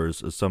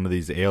cadavers of some of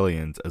these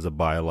aliens as a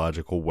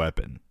biological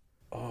weapon?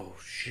 Oh,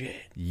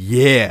 shit.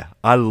 Yeah,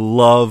 I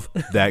love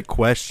that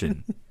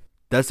question.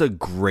 That's a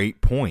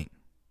great point.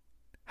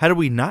 How do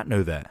we not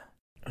know that?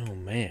 Oh,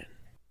 man.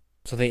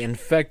 So they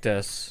infect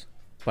us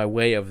by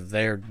way of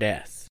their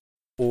death,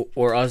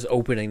 or us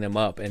opening them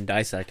up and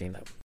dissecting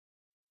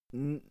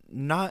them.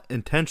 Not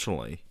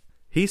intentionally.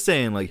 He's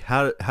saying like,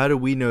 how do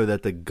we know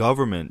that the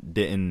government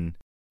didn't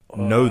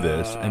know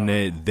this and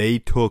they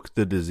took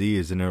the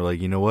disease and they're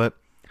like, you know what?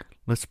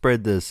 Let's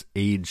spread this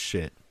AIDS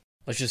shit.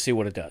 Let's just see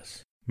what it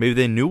does. Maybe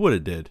they knew what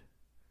it did.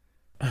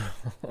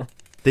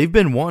 They've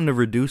been wanting to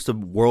reduce the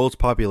world's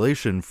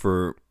population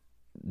for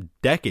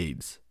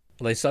decades.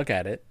 Well, they suck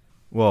at it.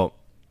 Well,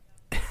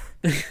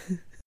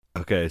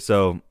 okay,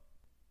 so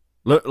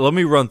let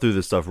me run through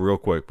this stuff real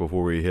quick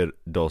before we hit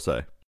Dulce.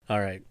 All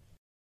right.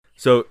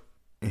 So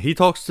he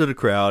talks to the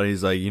crowd.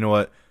 He's like, you know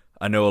what?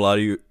 I know a lot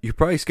of you're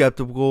probably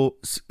skeptical.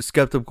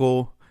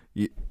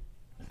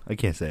 I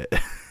can't say it.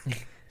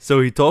 So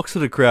he talks to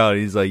the crowd.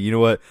 He's like, you know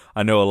what?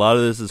 I know a lot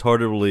of this is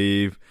hard to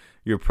believe.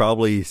 You're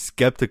probably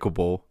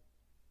skeptical.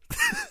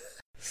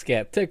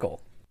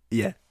 Skeptical.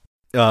 Yeah.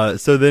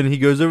 So then he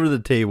goes over to the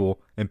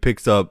table and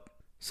picks up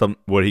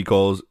what he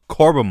calls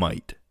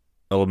carbamide,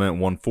 element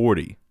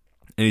 140.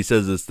 And he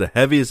says it's the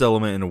heaviest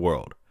element in the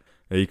world.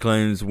 And he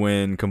claims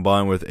when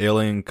combined with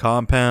alien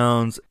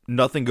compounds,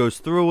 nothing goes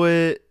through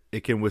it.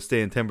 It can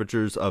withstand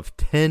temperatures of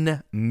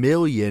 10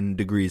 million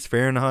degrees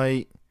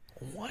Fahrenheit.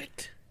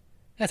 What?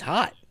 That's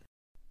hot.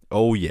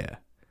 Oh, yeah.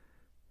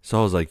 So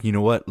I was like, you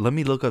know what? Let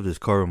me look up this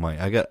carbamide.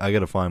 I got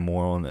to find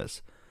more on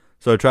this.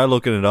 So I tried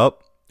looking it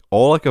up.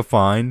 All I could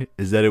find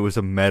is that it was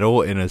a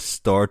metal in a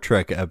Star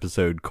Trek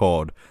episode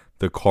called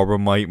The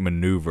Carbamide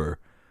Maneuver,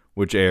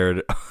 which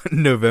aired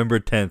November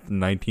 10th,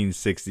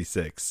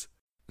 1966.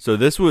 So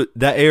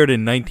that aired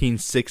in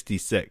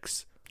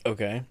 1966.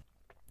 Okay.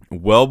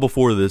 Well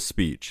before this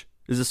speech.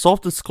 Is it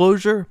soft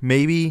disclosure?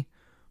 Maybe.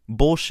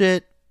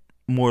 Bullshit?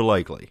 More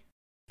likely.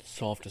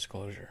 Soft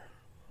disclosure.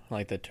 I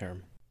like that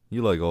term.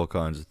 You like all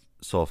kinds of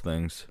soft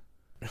things.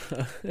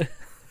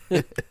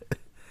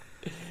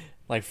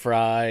 Like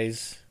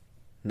fries,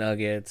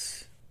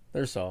 nuggets,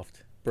 they're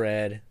soft.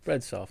 Bread's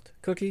soft.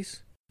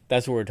 Cookies,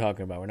 that's what we're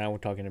talking about. We're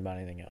not talking about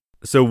anything else.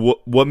 So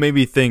what made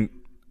me think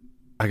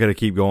I got to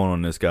keep going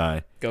on this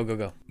guy?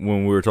 Go.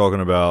 When we were talking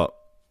about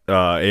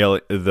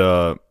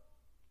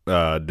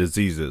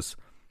diseases,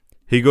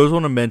 he goes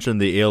on to mention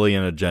the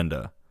alien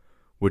agenda,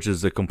 which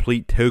is the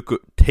complete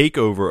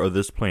takeover of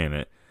this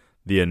planet,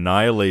 the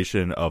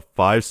annihilation of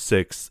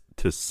 5/6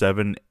 to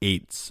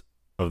 7/8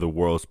 of the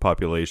world's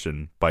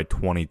population by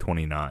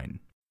 2029.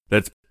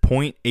 That's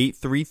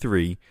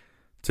 0.833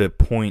 to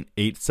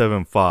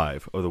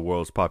 0.875 of the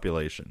world's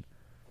population.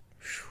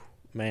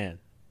 Man,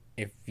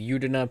 if you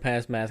did not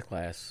pass math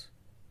class,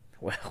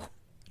 well,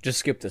 just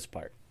skip this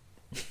part.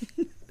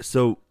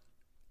 So,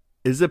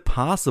 is it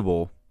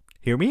possible,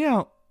 hear me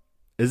out,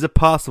 is it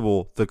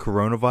possible the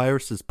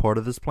coronavirus is part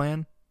of this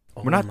plan?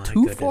 Oh We're not my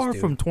too goodness, far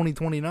dude. from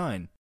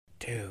 2029.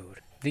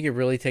 Dude, think it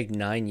really take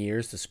 9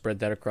 years to spread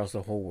that across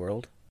the whole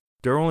world?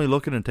 They're only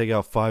looking to take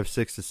out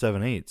 5/6 to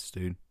 7/8,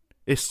 dude.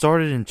 It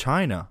started in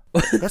China.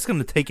 That's going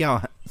to take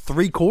out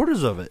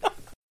 3/4 of it.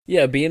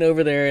 Yeah, being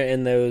over there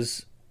in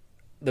those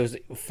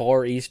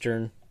far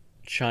eastern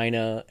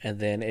China, and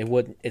then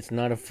it's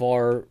not a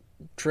far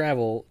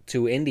travel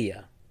to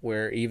India,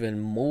 where even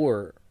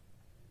more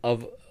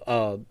of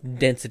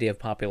density of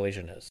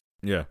population is.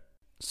 Yeah.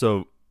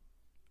 So,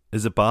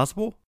 is it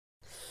possible?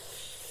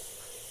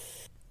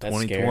 That's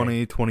 2020,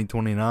 scary.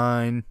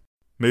 2029.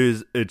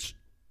 Maybe it's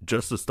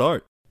just the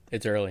start.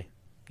 It's early.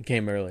 It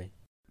came early.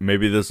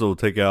 Maybe this will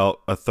take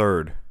out a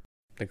third.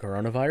 The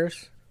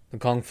coronavirus? The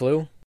Kung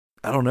flu?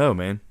 I don't know,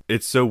 man.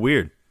 It's so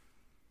weird.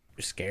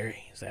 It's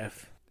scary,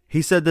 Zeph.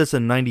 He said this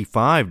in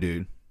 95,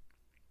 dude.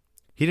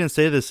 He didn't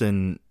say this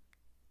in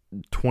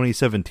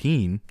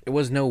 2017. It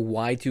was no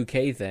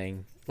Y2K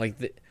thing.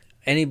 Like,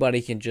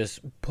 anybody can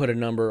just put a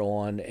number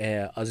on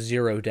a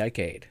 0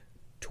 decade.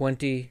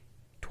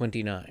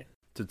 2029.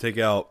 To take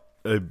out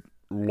a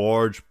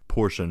large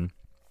portion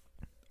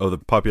of the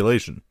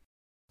population.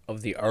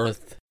 Of the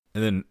Earth.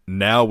 And then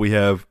now we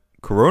have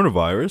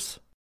coronavirus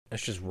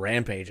That's just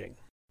rampaging.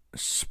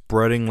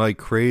 spreading like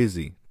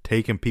crazy,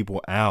 taking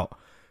people out.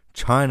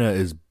 China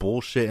is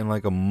bullshitting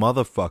like a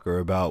motherfucker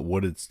about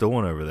what it's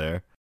doing over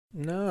there.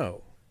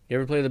 No. You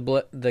ever play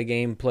the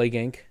game Plague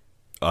Inc.?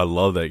 I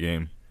love that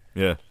game.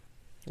 Yeah.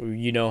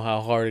 You know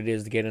how hard it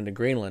is to get into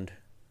Greenland.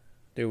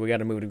 Dude, we got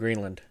to move to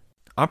Greenland.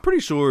 I'm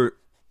pretty sure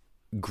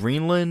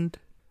Greenland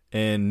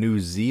and New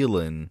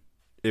Zealand,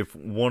 if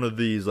one of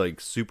these like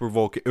super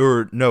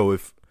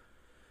if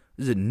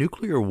is it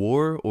nuclear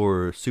war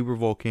or super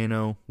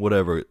volcano,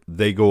 whatever,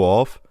 they go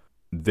off,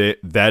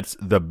 that's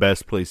the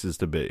best places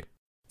to be.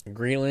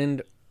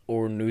 Greenland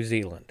or New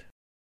Zealand?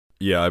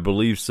 Yeah, I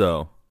believe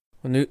so.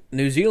 Well,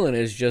 New Zealand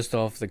is just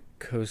off the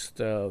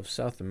coast of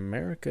South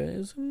America,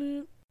 isn't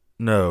it?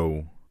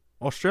 No,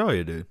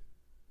 Australia, dude.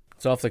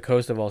 It's off the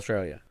coast of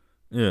Australia,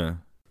 Yeah.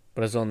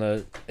 but it's on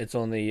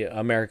the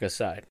America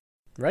side,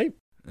 right?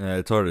 Yeah,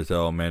 it's hard to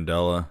tell.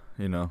 Mandela,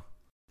 you know.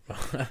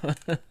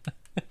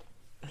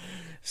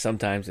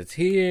 Sometimes it's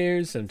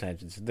here,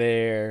 sometimes it's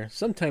there.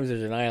 Sometimes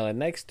there's an island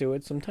next to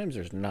it, sometimes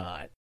there's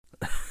not.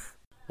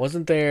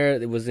 Wasn't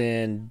there? It was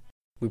in.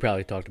 We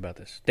probably talked about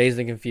this. Dazed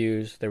and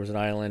Confused. There was an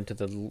island to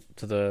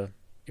the.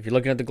 If you're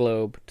looking at the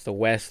globe, to the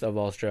west of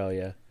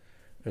Australia,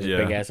 there's a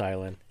big ass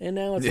island, and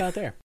now it's not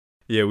there.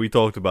 Yeah, we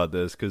talked about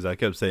this because I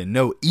kept saying,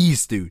 no,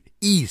 east, dude,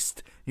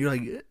 east. You're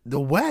like, the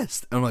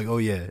west. I'm like, oh,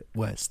 yeah,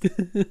 west.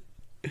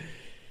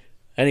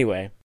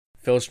 Anyway,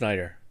 Phil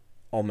Schneider,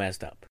 all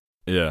messed up.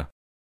 Yeah.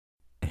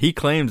 He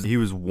claims he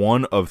was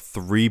one of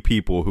 3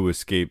 people who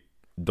escaped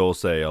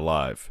Dulce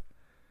alive.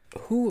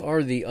 Who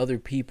are the other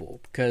people?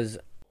 Because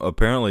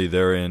Apparently,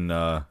 they're in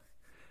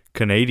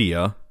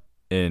Canada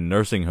in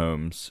nursing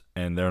homes,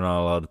 and they're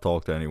not allowed to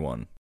talk to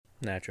anyone.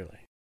 naturally.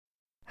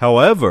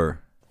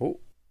 However, Oh.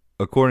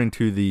 according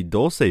to the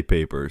Dulce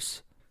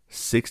papers,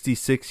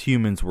 66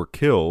 humans were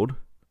killed,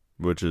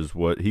 which is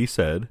what he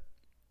said,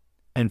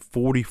 and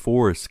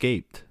 44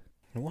 escaped.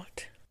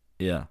 What?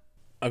 Yeah.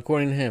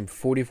 According to him,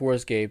 44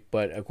 escaped,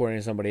 but according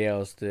to somebody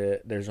else,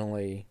 there's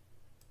only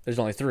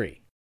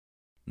 3.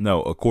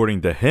 No,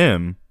 according to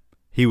him,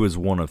 he was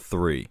one of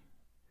 3.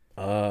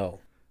 Oh.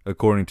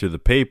 According to the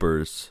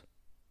papers,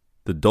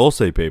 the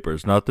Dulce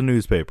papers, not the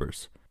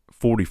newspapers,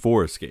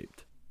 44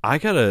 escaped. I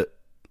gotta,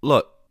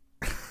 look,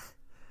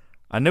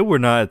 I know we're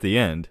not at the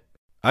end.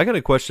 I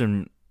gotta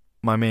question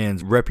my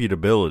man's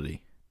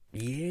reputability.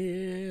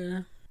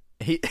 Yeah.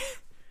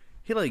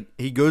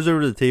 He goes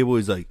over to the table,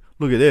 he's like,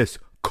 look at this,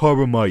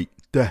 carbamite,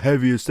 the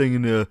heaviest thing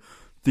in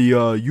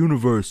the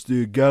universe,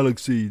 the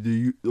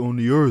galaxy, on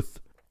the Earth.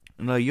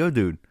 And like, yo,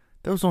 dude,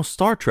 that was on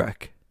Star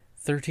Trek.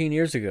 13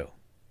 years ago.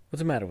 What's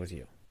the matter with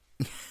you?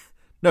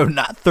 No,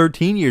 not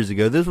 13 years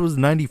ago. This was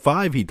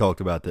 95 he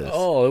talked about this.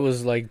 Oh, it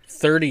was like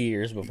 30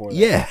 years before that.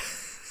 Yeah.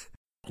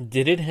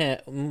 Did it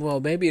have... Well,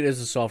 maybe it is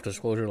a soft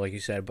disclosure, like you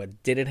said,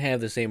 but did it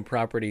have the same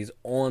properties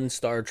on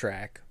Star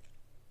Trek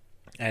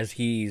as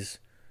he's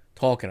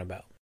talking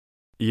about?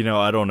 You know,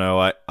 I don't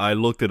know. I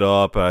looked it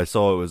up. I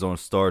saw it was on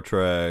Star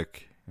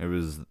Trek. It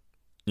was,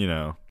 you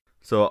know.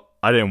 So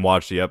I didn't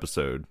watch the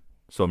episode,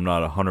 so I'm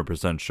not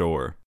 100%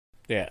 sure.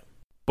 Yeah.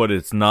 But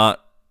it's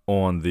not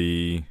on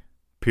the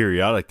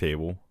periodic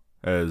table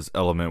as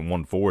element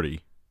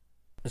 140.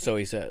 So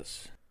he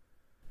says.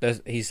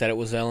 He said it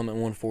was element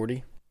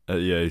 140?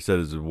 Yeah, he said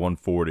it's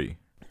 140.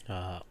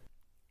 Uh-huh.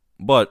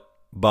 But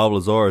Bob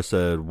Lazar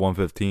said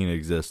 115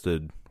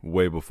 existed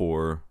way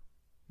before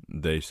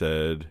they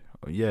said,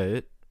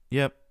 yep,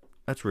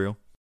 that's real.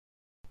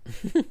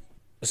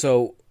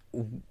 So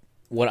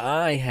what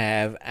I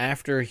have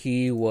after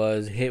he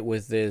was hit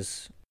with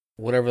this,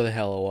 whatever the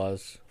hell it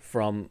was,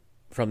 from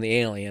the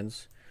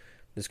aliens,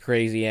 this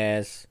crazy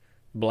ass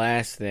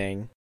blast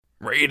thing.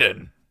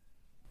 Raiden.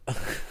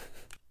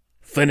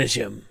 Finish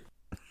him.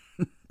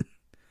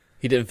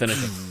 He didn't finish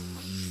him.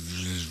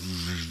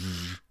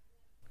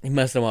 He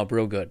messed him up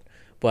real good.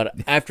 But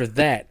after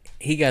that,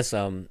 he got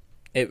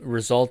it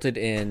resulted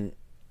in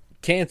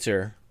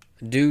cancer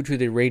due to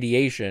the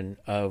radiation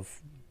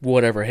of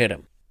whatever hit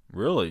him.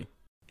 Really?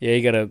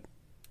 Yeah,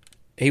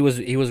 he was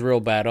real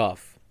bad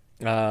off.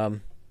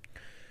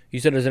 You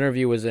said his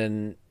interview was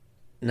in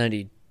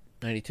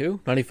 92?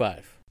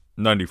 95.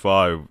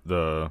 95,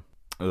 the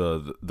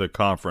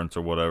conference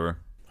or whatever.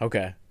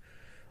 Okay.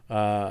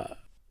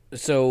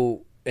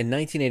 So in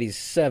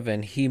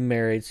 1987, he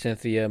married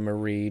Cynthia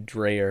Marie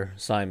Dreyer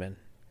Simon,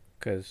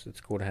 because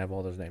it's cool to have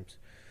all those names.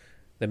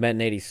 They met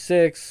in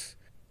 86,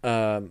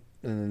 and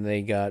then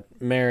they got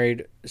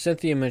married.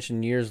 Cynthia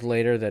mentioned years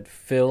later that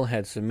Phil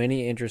had so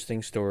many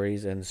interesting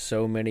stories and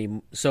so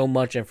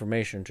much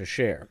information to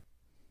share.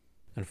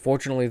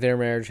 Unfortunately, their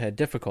marriage had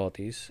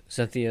difficulties.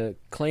 Cynthia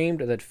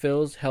claimed that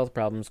Phil's health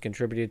problems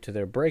contributed to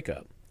their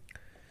breakup.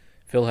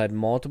 Phil had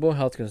multiple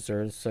health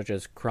concerns such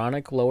as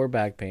chronic lower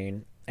back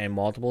pain and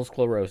multiple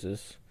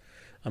sclerosis.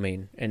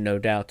 And no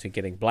doubt to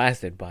getting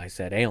blasted by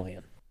said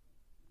alien.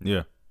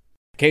 Yeah.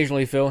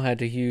 Occasionally, Phil had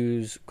to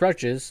use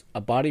crutches,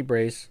 a body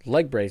brace,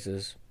 leg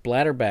braces,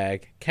 bladder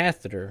bag,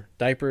 catheter,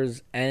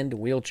 diapers, and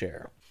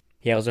wheelchair.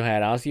 He also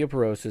had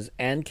osteoporosis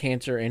and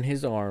cancer in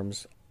his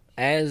arms,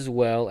 as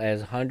well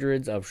as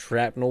hundreds of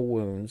shrapnel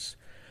wounds,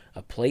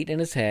 a plate in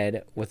his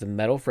head with a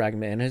metal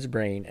fragment in his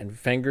brain, and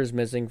fingers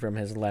missing from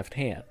his left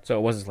hand. So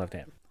it was his left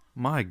hand.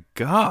 My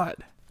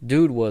God.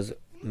 Dude was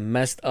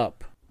messed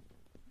up.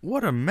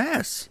 What a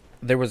mess.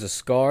 There was a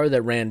scar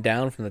that ran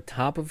down from the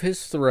top of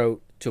his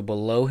throat to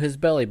below his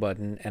belly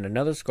button, and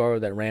another scar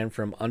that ran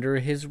from under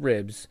his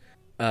ribs,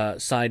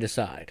 side to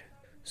side.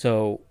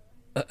 So,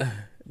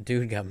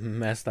 dude got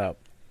messed up.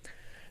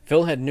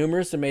 Phil had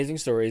numerous amazing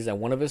stories, and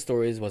one of his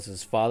stories was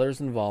his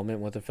father's involvement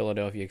with the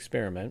Philadelphia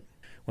experiment.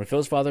 When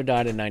Phil's father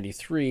died in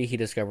 93, he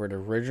discovered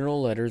original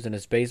letters in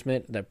his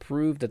basement that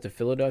proved that the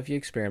Philadelphia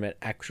experiment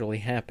actually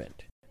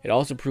happened. It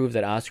also proved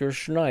that Oscar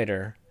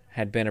Schneider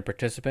had been a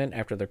participant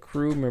after the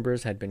crew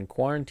members had been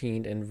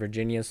quarantined in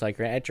Virginia's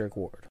psychiatric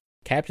ward.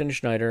 Captain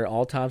Schneider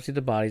autopsied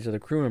the bodies of the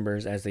crew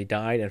members as they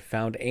died and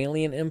found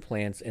alien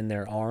implants in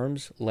their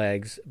arms,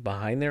 legs,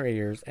 behind their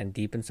ears, and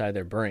deep inside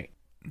their brain.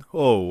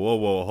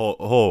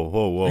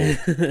 Whoa.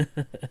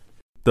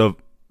 The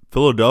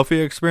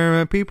Philadelphia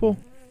experiment people?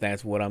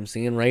 That's what I'm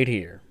seeing right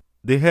here.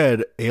 They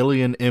had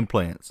alien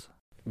implants.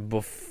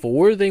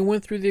 Before they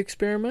went through the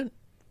experiment?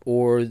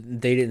 Or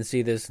they didn't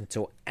see this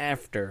until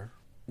after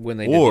when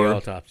they did the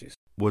autopsies?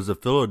 Was the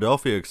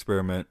Philadelphia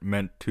experiment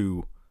meant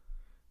to,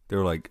 they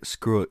were like,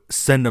 screw it,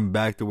 send them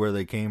back to where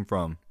they came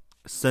from.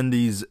 Send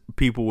these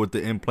people with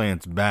the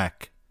implants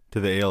back to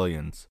the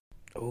aliens.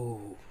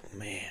 Oh,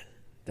 man.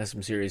 That's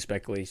some serious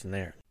speculation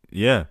there.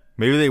 Yeah.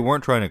 Maybe they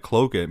weren't trying to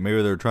cloak it.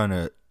 Maybe they were trying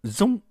to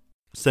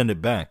send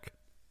it back.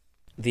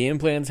 The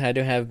implants had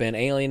to have been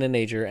alien in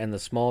nature, and the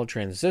small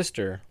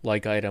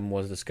transistor-like item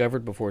was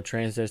discovered before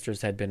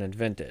transistors had been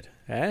invented.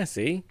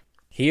 See?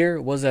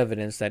 Here was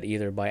evidence that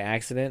either by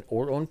accident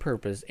or on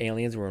purpose,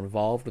 aliens were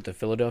involved with the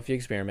Philadelphia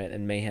experiment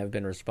and may have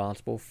been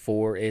responsible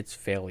for its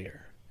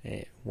failure.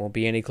 It won't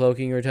be any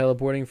cloaking or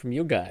teleporting from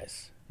you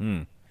guys.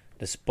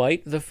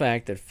 Despite the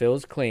fact that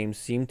Phil's claims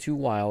seemed too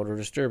wild or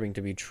disturbing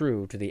to be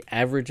true to the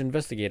average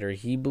investigator,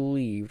 he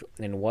believed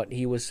in what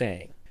he was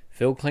saying.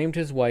 Phil claimed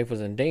his wife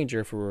was in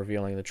danger for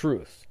revealing the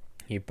truth.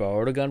 He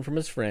borrowed a gun from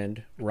his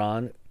friend,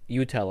 Ron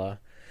Utella,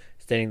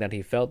 stating that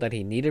he felt that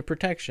he needed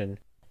protection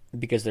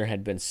because there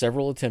had been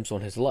several attempts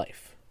on his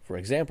life. For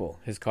example,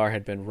 his car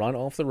had been run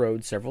off the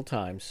road several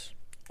times.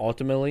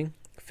 Ultimately,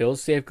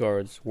 Phil's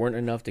safeguards weren't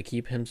enough to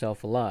keep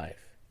himself alive.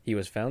 He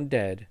was found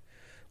dead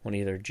on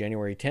either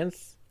January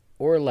 10th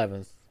or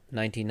 11th,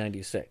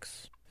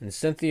 1996. And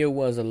Cynthia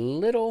was a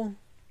little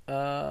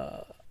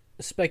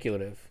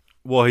speculative.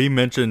 Well, he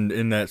mentioned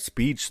in that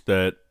speech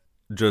that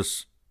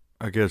just,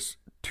 I guess,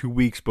 2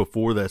 weeks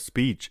before that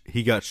speech,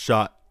 he got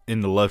shot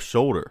in the left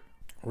shoulder.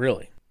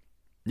 Really?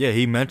 Yeah,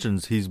 he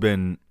mentions they've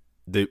been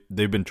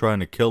trying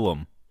to kill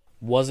him.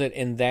 Was it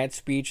in that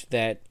speech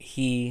that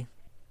he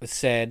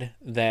said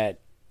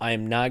that I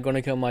am not going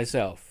to kill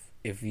myself?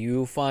 If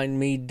you find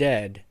me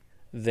dead,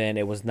 then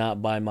it was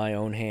not by my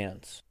own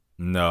hands.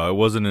 No, it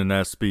wasn't in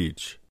that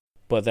speech.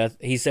 But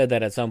he said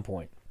that at some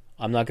point.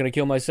 I'm not going to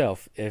kill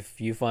myself.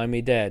 If you find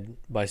me dead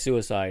by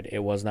suicide,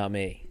 it was not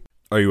me.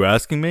 Are you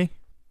asking me?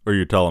 Or are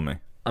you telling me?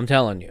 I'm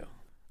telling you.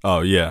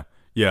 Oh, yeah.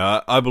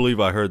 Yeah, I believe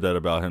I heard that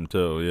about him,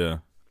 too, yeah.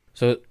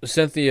 So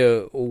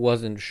Cynthia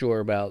wasn't sure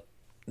about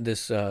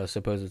this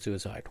supposed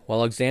suicide.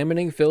 While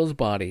examining Phil's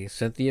body,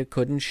 Cynthia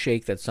couldn't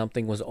shake that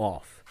something was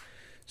off.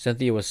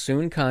 Cynthia was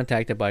soon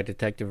contacted by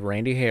Detective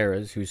Randy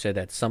Harris, who said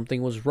that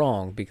something was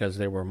wrong because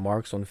there were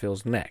marks on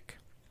Phil's neck.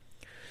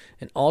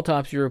 An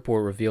autopsy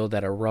report revealed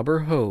that a rubber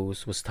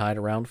hose was tied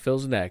around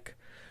Phil's neck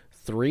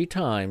 3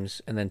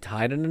 times and then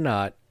tied in a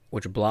knot,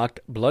 which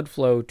blocked blood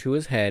flow to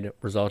his head,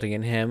 resulting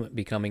in him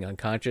becoming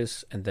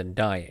unconscious and then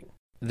dying.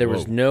 There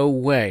was no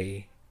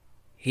way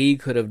he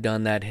could have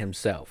done that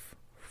himself.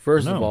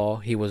 First of all,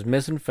 he was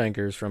missing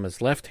fingers from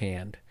his left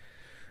hand.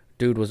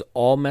 Dude was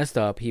all messed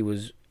up. He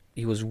was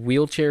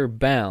wheelchair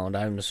bound.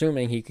 I'm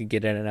assuming he could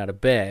get in and out of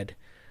bed,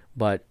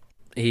 but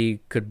he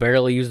could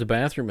barely use the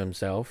bathroom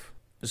himself.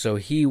 So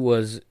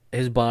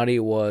his body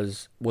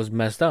was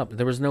messed up.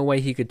 There was no way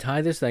he could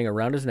tie this thing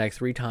around his neck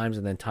 3 times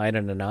and then tie it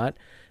in a knot.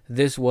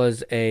 This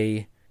was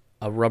a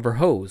rubber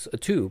hose, a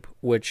tube,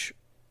 which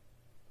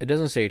it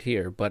doesn't say it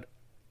here, but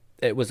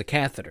it was a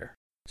catheter.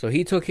 So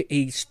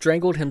he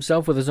strangled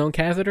himself with his own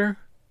catheter?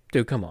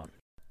 Dude, come on.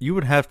 You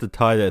would have to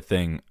tie that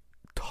thing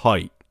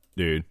tight,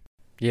 dude.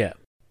 Yeah.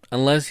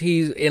 Unless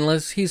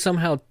he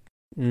somehow...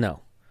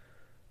 No.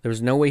 There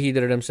was no way he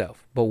did it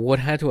himself. But what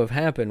had to have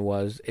happened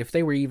was, if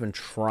they were even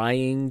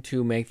trying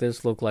to make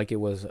this look like it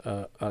was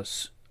a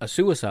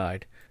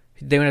suicide,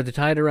 they would have to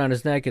tie it around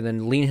his neck and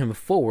then lean him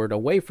forward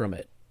away from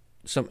it.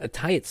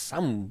 Tie it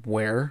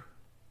somewhere.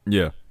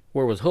 Yeah.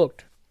 Where it was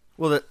hooked.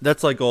 Well,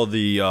 that's like all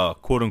the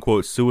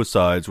quote-unquote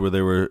suicides where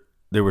they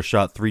were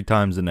shot 3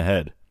 times in the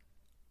head.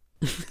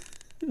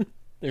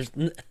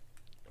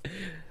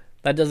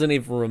 That doesn't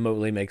even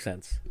remotely make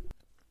sense.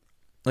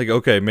 Like,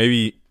 okay,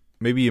 maybe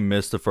you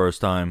missed the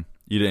first time.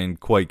 You didn't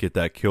quite get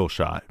that kill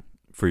shot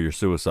for your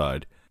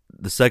suicide.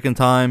 The second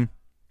time,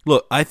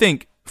 look, I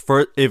think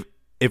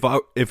if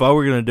I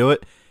were gonna do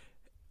it,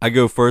 I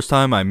go first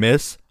time, I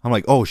miss. I'm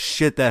like, oh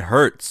shit, that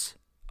hurts.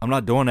 I'm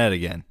not doing that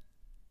again.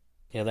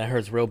 Yeah, that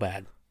hurts real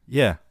bad.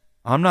 Yeah,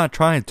 I'm not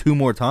trying 2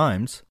 more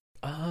times.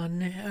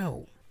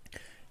 No.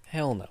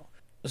 Hell no.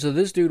 So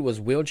this dude was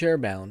wheelchair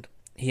bound.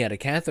 He had a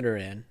catheter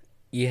in.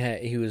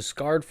 He was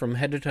scarred from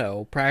head to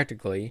toe,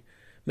 practically.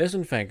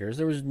 Missing fingers.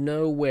 There was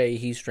no way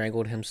he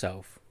strangled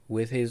himself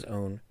with his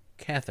own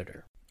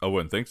catheter. I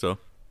wouldn't think so.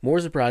 More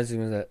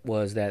surprising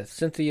was that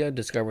Cynthia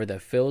discovered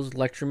that Phil's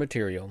lecture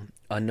material,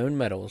 unknown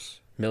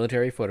metals,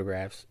 military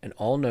photographs, and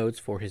all notes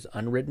for his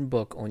unwritten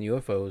book on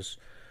UFOs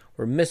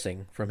were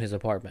missing from his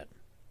apartment.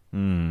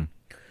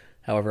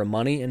 However,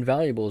 money and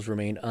valuables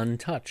remained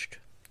untouched,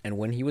 and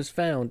when he was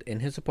found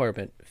in his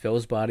apartment,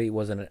 Phil's body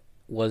was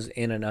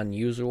in an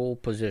unusual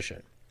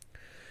position.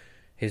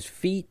 His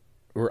feet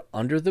were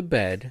under the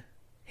bed,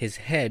 his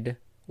head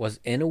was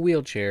in a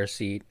wheelchair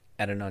seat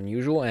at an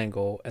unusual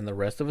angle, and the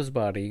rest of his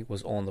body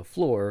was on the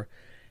floor,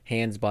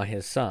 hands by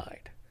his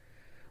side.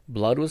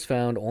 Blood was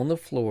found on the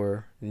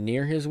floor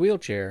near his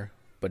wheelchair,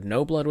 but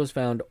no blood was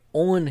found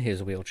on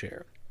his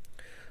wheelchair.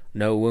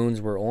 No wounds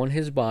were on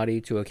his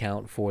body to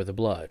account for the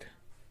blood.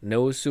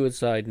 No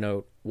suicide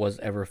note was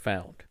ever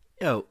found.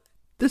 Yo,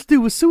 this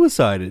dude was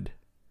suicided.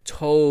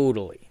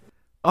 Totally.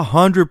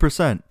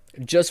 100%.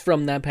 Just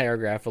from that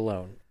paragraph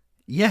alone.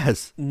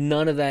 Yes.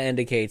 None of that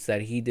indicates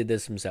that he did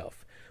this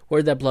himself.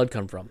 Where'd that blood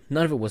come from?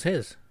 None of it was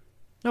his.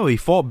 No, he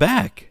fought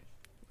back.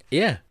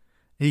 Yeah.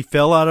 He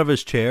fell out of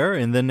his chair,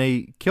 and then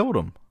they killed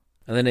him.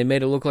 And then they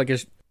made it look like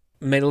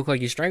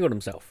he strangled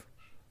himself.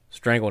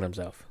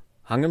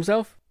 Hung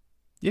himself?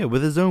 Yeah,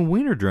 with his own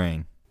wiener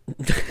drain.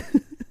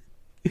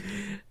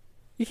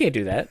 You can't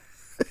do that.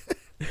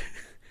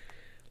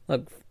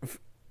 Look,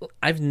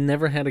 I've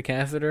never had a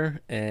catheter,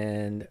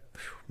 and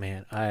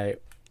man, I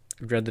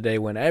dread the day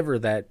whenever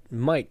that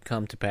might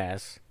come to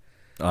pass.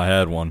 I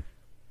had one.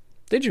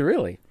 Did you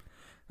really?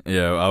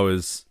 Yeah, I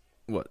was,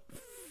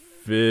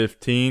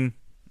 15?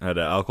 I had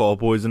alcohol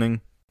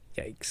poisoning.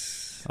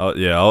 Yikes.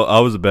 I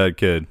was a bad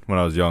kid when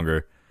I was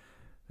younger.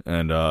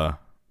 And, I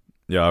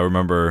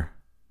remember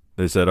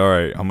they said, all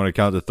right, I'm going to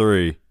count to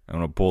 3. I'm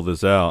going to pull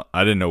this out.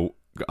 I didn't know,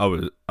 I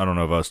don't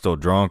know if I was still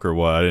drunk or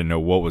what. I didn't know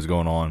what was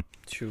going on.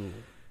 True.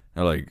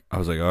 I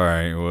was like, all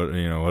right,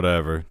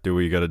 whatever. Do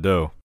what you got to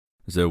do.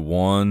 I said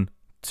 1,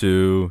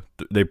 2,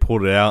 they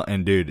pulled it out,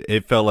 and dude,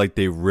 it felt like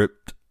they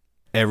ripped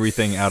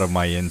everything out of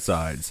my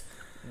insides.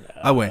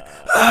 I went,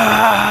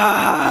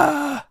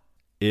 ah!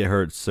 It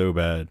hurt so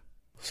bad.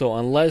 So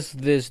unless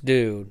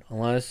Mr.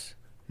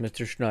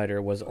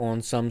 Schneider was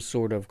on some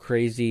sort of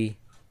crazy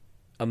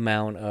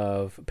amount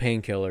of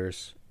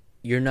painkillers,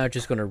 you're not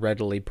just going to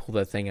readily pull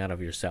that thing out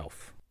of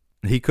yourself.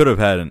 He could have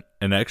had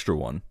an extra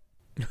one.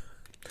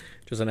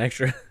 Just an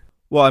extra?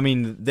 Well, I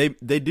mean, they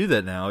do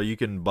that now. You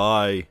can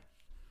buy,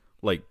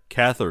 like,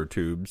 catheter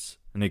tubes,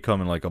 and they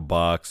come in, like, a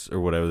box or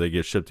whatever. They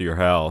get shipped to your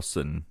house,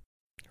 and...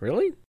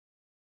 Really?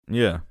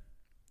 Yeah.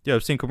 Yeah,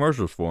 I've seen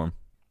commercials for them.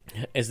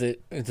 Does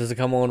it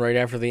come on right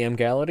after the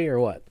M-Gality, or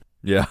what?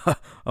 Yeah,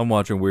 I'm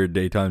watching weird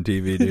daytime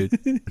TV,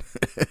 dude.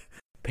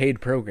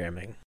 Paid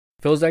programming.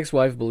 Phil's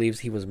ex-wife believes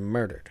he was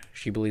murdered.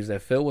 She believes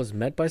that Phil was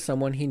met by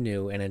someone he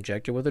knew and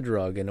injected with a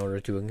drug in order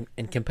to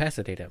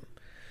incapacitate him.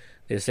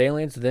 The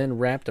assailants then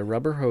wrapped a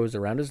rubber hose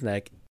around his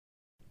neck,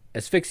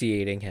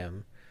 asphyxiating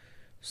him.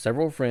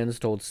 Several friends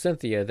told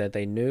Cynthia that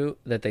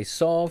they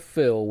saw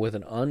Phil with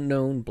an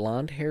unknown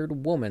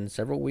blonde-haired woman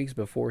several weeks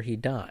before he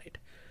died.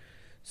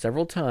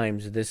 Several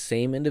times, this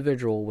same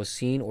individual was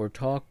seen or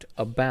talked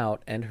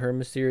about, and her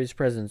mysterious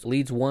presence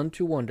leads one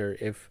to wonder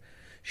if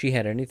she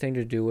had anything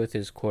to do with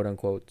his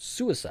quote-unquote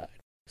suicide.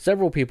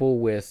 Several people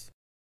with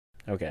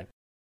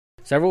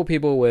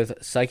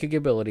psychic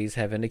abilities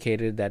have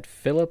indicated that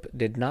Philip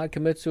did not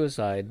commit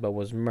suicide but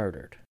was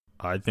murdered.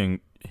 I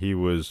think he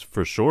was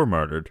for sure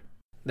murdered.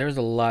 There's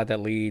a lot that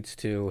leads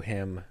to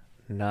him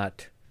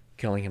not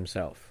killing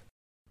himself.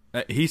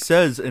 He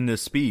says in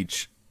this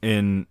speech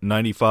in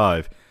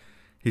 95,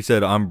 he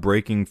said, "I'm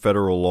breaking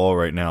federal law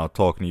right now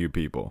talking to you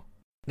people."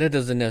 That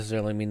doesn't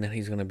necessarily mean that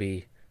he's going to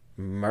be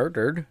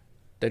murdered.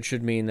 That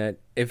should mean that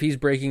if he's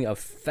breaking a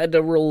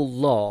federal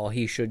law,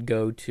 he should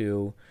go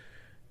to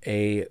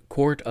a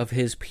court of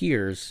his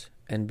peers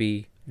and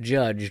be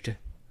judged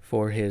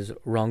for his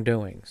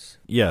wrongdoings.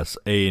 Yes,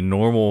 a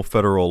normal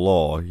federal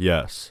law,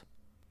 yes.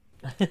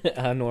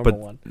 A normal But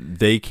one.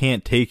 they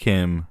can't take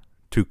him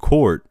to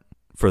court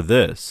for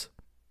this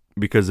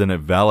because then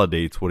it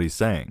validates what he's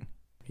saying.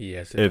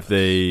 Yes, it If does.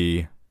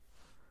 they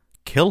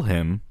kill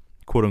him,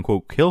 quote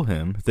unquote kill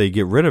him, if they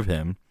get rid of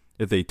him,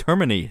 if they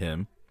terminate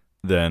him,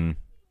 then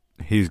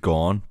he's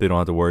gone. They don't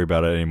have to worry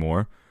about it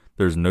anymore.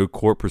 There's no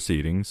court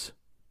proceedings.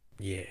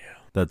 Yeah.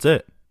 That's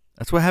it.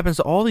 That's what happens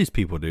to all these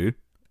people, dude.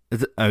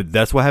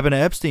 That's what happened to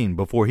Epstein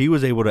before he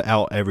was able to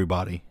out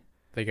everybody.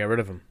 They got rid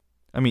of him.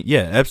 I mean,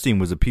 yeah, Epstein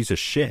was a piece of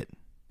shit,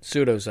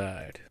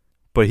 Pseudocide.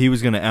 but he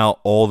was going to out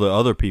all the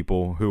other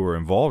people who were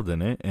involved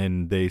in it,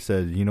 and they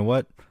said, you know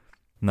what?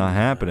 Not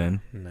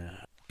happening.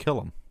 Nah.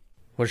 Kill him.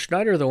 Was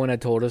Schneider the one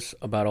that told us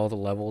about all the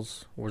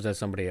levels, or was that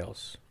somebody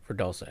else for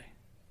Dulce?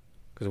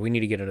 Because we need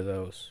to get into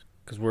those.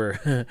 Because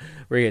we're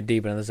getting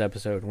deep into this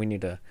episode. We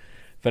need to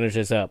finish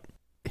this up.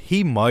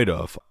 He might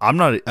have. I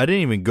didn't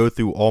even go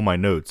through all my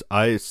notes.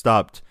 I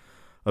stopped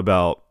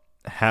about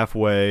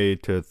halfway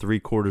to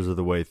 3/4 of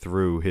the way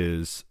through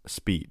his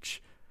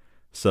speech.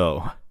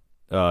 So,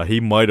 he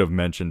might have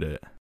mentioned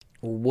it.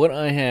 What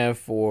I have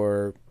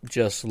for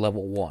just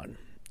level 1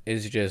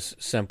 is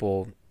just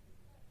simple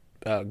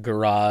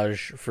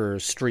garage for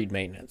street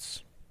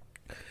maintenance.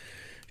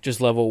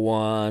 Just level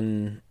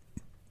 1,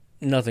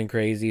 nothing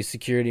crazy.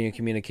 Security and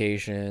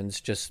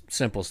communications, just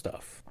simple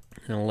stuff.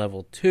 And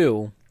level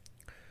 2,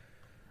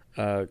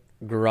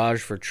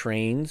 garage for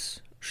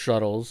trains,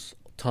 shuttles,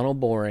 tunnel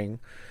boring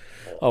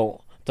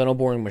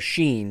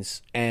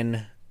machines,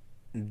 and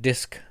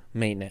disc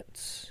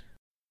maintenance.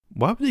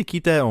 Why would they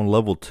keep that on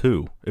level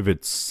 2 if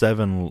it's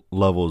 7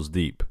 levels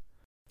deep?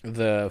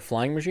 The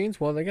flying machines?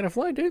 Well, they're going to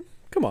fly, dude.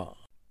 Come on.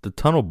 The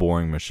tunnel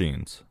boring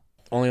machines.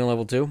 Only on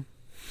level 2?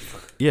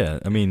 Yeah,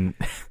 I mean,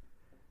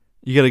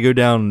 you got to go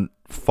down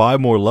 5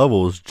 more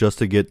levels just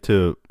to get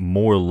to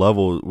more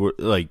levels.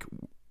 Like,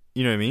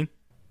 you know what I mean?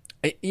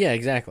 Yeah,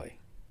 exactly.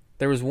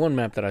 There was one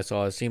map that I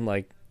saw. It seemed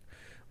like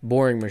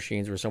boring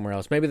machines were somewhere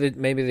else. Maybe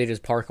they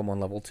just park them on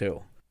level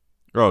 2.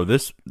 Oh,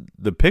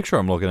 the picture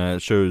I'm looking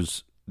at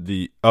shows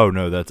oh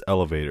no, that's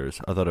elevators.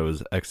 I thought it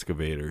was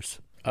excavators.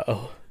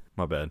 Uh-oh.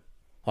 My bad.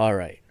 All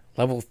right.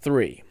 Level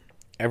 3.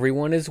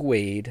 Everyone is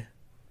weighed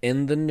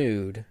in the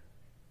nude,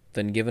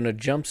 then given a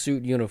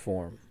jumpsuit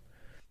uniform.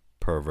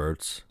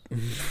 Perverts.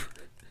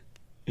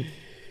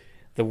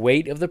 The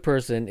weight of the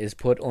person is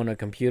put on a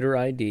computer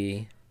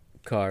ID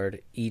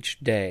card each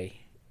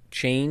day.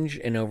 Change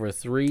in over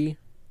 3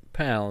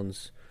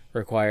 pounds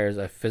requires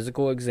a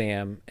physical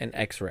exam and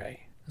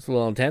x-ray. It's a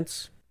little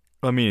intense.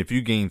 I mean, if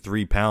you gain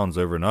 3 pounds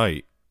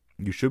overnight,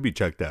 you should be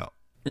checked out.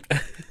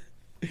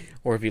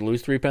 Or if you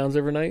lose 3 pounds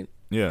overnight,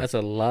 Yeah. that's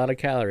a lot of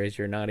calories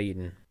you're not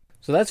eating.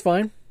 So that's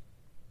fine.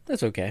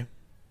 That's okay.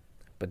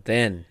 But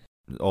then,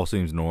 It all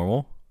seems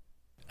normal.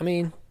 I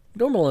mean,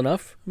 normal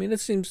enough. I mean,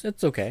 it's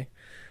okay.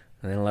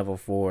 And then level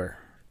 4.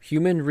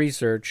 Human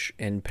research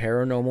in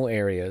paranormal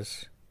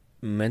areas,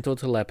 mental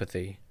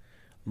telepathy,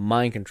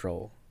 mind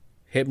control,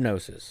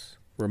 hypnosis,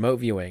 remote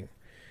viewing,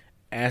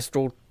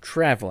 astral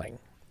traveling,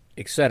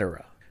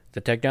 etc.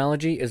 The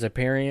technology is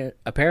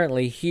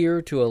apparently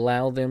here to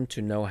allow them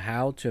to know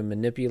how to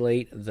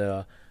manipulate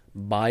the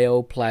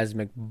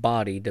bioplasmic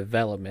body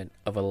development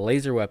of a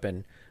laser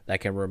weapon that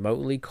can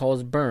remotely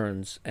cause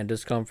burns and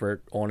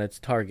discomfort on its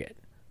target.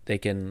 They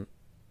can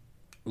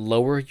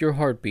lower your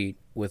heartbeat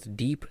with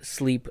deep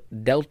sleep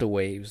delta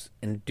waves,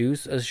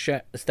 induce a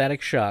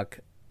static shock,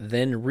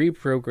 then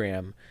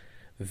reprogram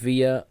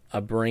via a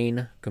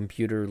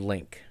brain-computer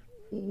link.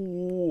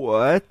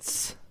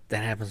 What?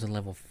 That happens in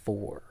level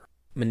 4.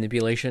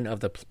 Manipulation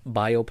of the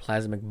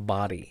bioplasmic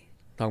body.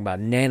 Talking about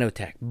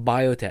nanotech,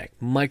 biotech,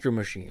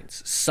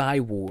 micromachines,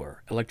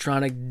 Psy-War,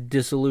 electronic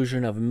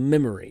dissolution of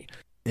memory.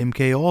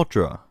 MK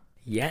Ultra.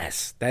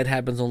 Yes, that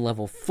happens on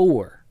level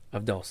 4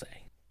 of Dulce.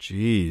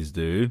 Jeez,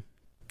 dude.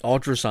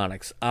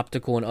 Ultrasonics,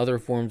 optical and other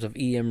forms of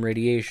EM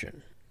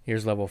radiation.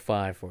 Here's level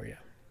 5 for you.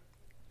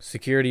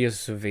 Security is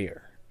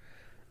severe.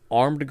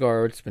 Armed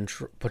guards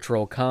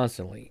patrol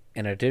constantly.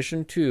 In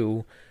addition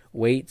to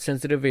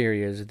weight-sensitive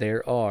areas,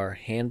 there are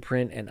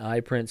handprint and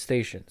eyeprint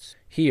stations.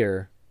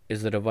 Here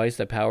is the device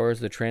that powers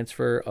the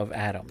transfer of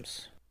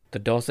atoms. The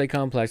Dulce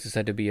complex is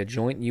said to be a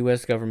joint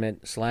U.S.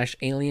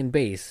 government/alien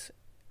base.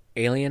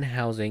 Alien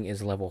housing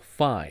is level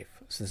 5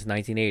 since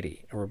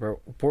 1980. A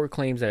report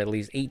claims that at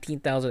least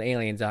 18,000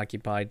 aliens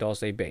occupy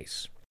Dulce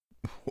base.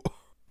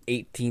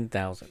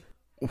 18,000.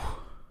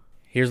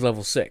 Here's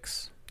level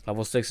 6.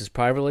 Level 6 is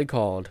privately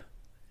called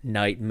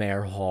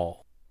Nightmare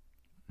Hall.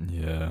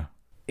 Yeah.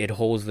 It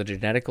holds the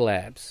genetic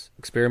labs,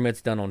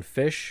 experiments done on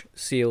fish,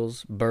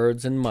 seals,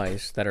 birds, and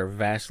mice that are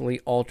vastly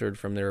altered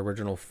from their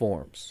original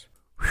forms.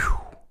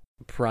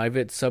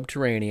 Private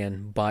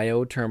subterranean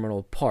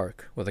bioterminal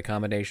park with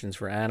accommodations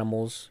for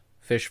animals,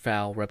 fish,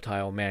 fowl,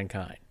 reptile,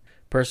 mankind.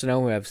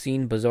 Personnel who have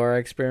seen bizarre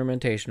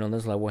experimentation on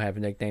this level have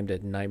nicknamed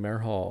it Nightmare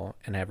Hall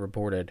and have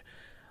reported,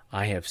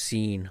 "I have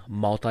seen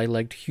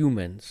multi-legged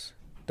humans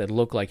that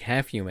look like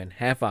half human,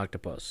 half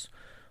octopus,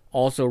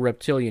 also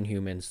reptilian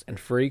humans, and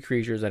furry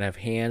creatures that have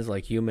hands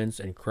like humans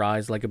and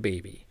cries like a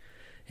baby.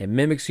 It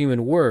mimics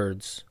human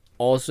words,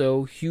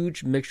 also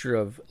huge mixture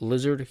of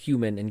lizard,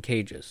 human, and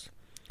cages.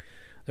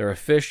 There are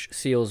fish,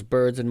 seals,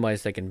 birds, and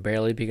mice that can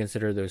barely be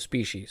considered those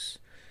species.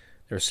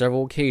 There are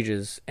several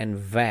cages and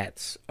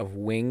vats of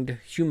winged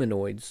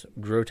humanoids,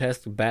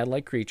 grotesque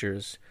bat-like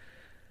creatures,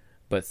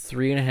 but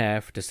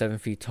 3.5 to 7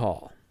 feet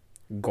tall,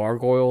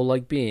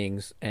 gargoyle-like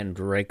beings, and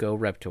Draco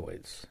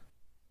reptoids."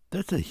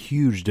 That's a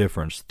huge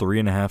difference.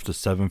 3.5 to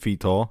 7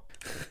 feet tall.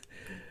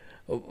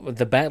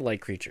 The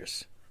bat-like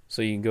creatures.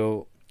 So you can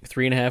go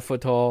 3.5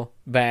 foot tall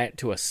bat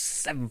to a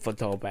 7 foot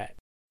tall bat.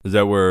 Is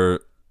that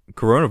where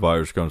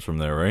coronavirus comes from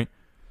there, right?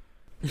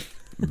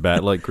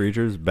 Bat-like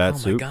creatures, bat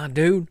soup. Oh my god,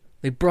 dude.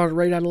 They brought it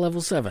right out of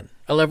level 7.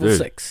 A level Dude,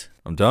 6.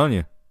 I'm telling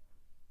you.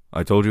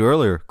 I told you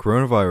earlier,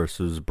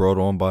 coronavirus was brought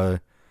on by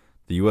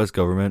the U.S.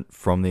 government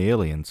from the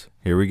aliens.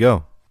 Here we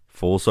go.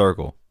 Full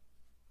circle.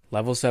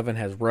 Level 7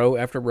 has row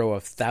after row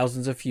of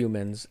thousands of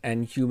humans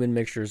and human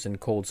mixtures in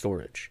cold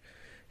storage.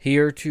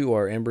 Here, too,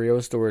 are embryo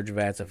storage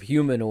vats of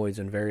humanoids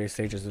in various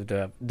stages of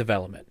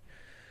development.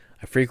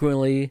 I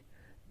frequently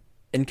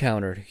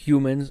encountered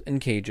humans in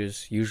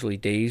cages, usually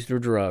dazed or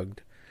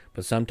drugged,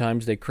 but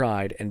sometimes they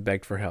cried and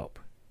begged for help.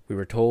 We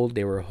were told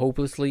they were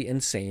hopelessly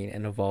insane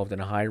and involved in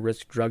a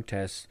high-risk drug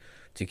test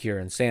to cure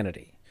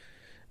insanity.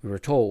 We were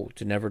told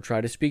to never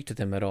try to speak to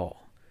them at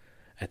all.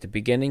 At the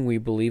beginning, we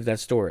believed that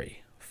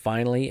story.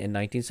 Finally, in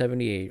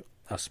 1978,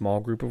 a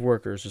small group of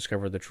workers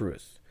discovered the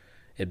truth.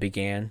 It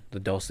began the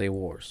Dulce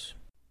Wars.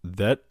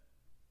 That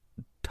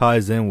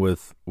ties in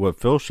with what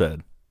Phil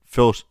said.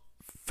 Phil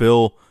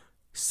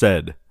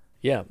said.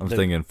 Yeah. I was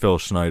thinking Phil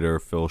Schneider,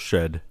 Phil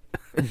Shed.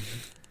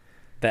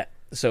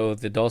 So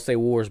the Dulce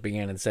Wars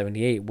began in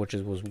 78, which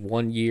was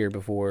 1 year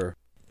before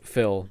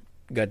Phil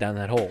got down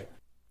that hole.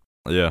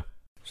 Yeah.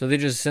 So they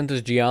just sent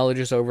this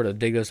geologist over to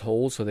dig this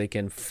hole so they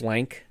can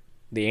flank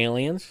the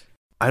aliens?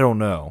 I don't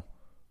know.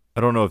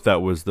 I don't know if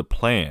that was the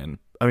plan.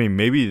 I mean,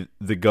 maybe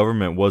the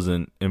government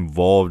wasn't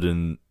involved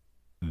in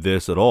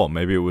this at all.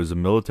 Maybe it was a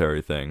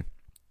military thing.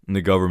 And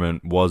the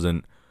government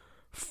wasn't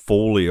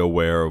fully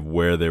aware of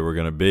where they were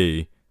going to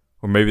be.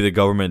 Or maybe the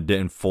government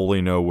didn't fully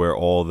know where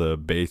all the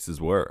bases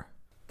were.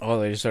 Oh,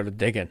 they just started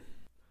digging.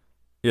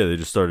 Yeah, they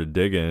just started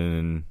digging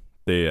and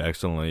they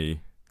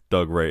accidentally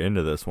dug right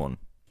into this one.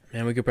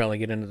 And we could probably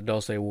get into the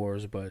Dulce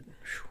Wars, but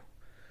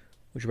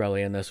we should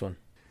probably end this one.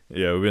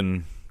 Yeah, we've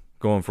been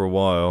going for a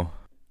while.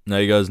 Now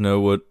you guys know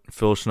what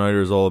Phil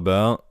Schneider is all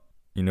about.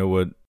 You know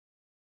what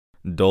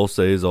Dulce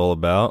is all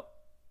about.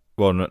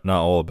 Well, not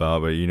all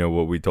about, but you know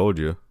what we told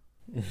you.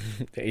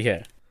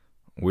 Yeah.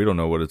 We don't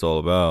know what it's all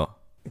about.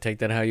 Take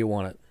that how you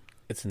want it.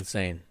 It's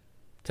insane.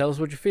 Tell us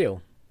what you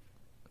feel.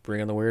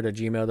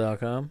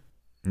 bringontheweird@gmail.com.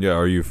 Yeah,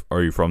 are you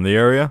from the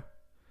area?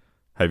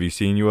 Have you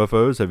seen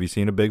UFOs? Have you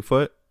seen a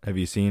Bigfoot? Have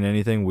you seen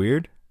anything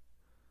weird?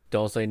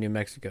 Dulce, New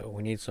Mexico.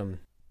 We need some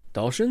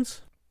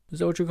Dulcians? Is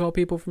that what you call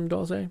people from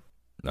Dulce?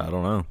 I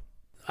don't know.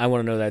 I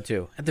want to know that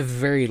too. At the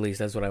very least,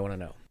 that's what I want to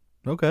know.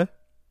 Okay.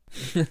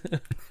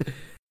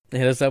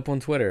 Hit us up on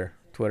Twitter.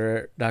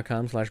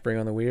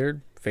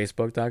 Twitter.com/bringontheweird.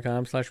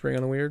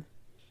 Facebook.com/bringontheweird.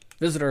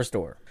 Visit our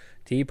store.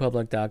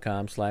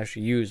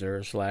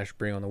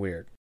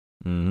 tpublic.com/user/bringontheweird.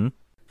 Mm-hmm.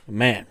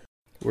 Man,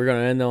 we're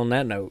going to end on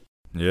that note.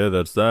 Yeah,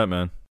 that's that,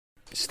 man.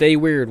 Stay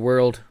weird,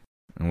 world.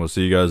 And we'll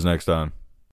see you guys next time.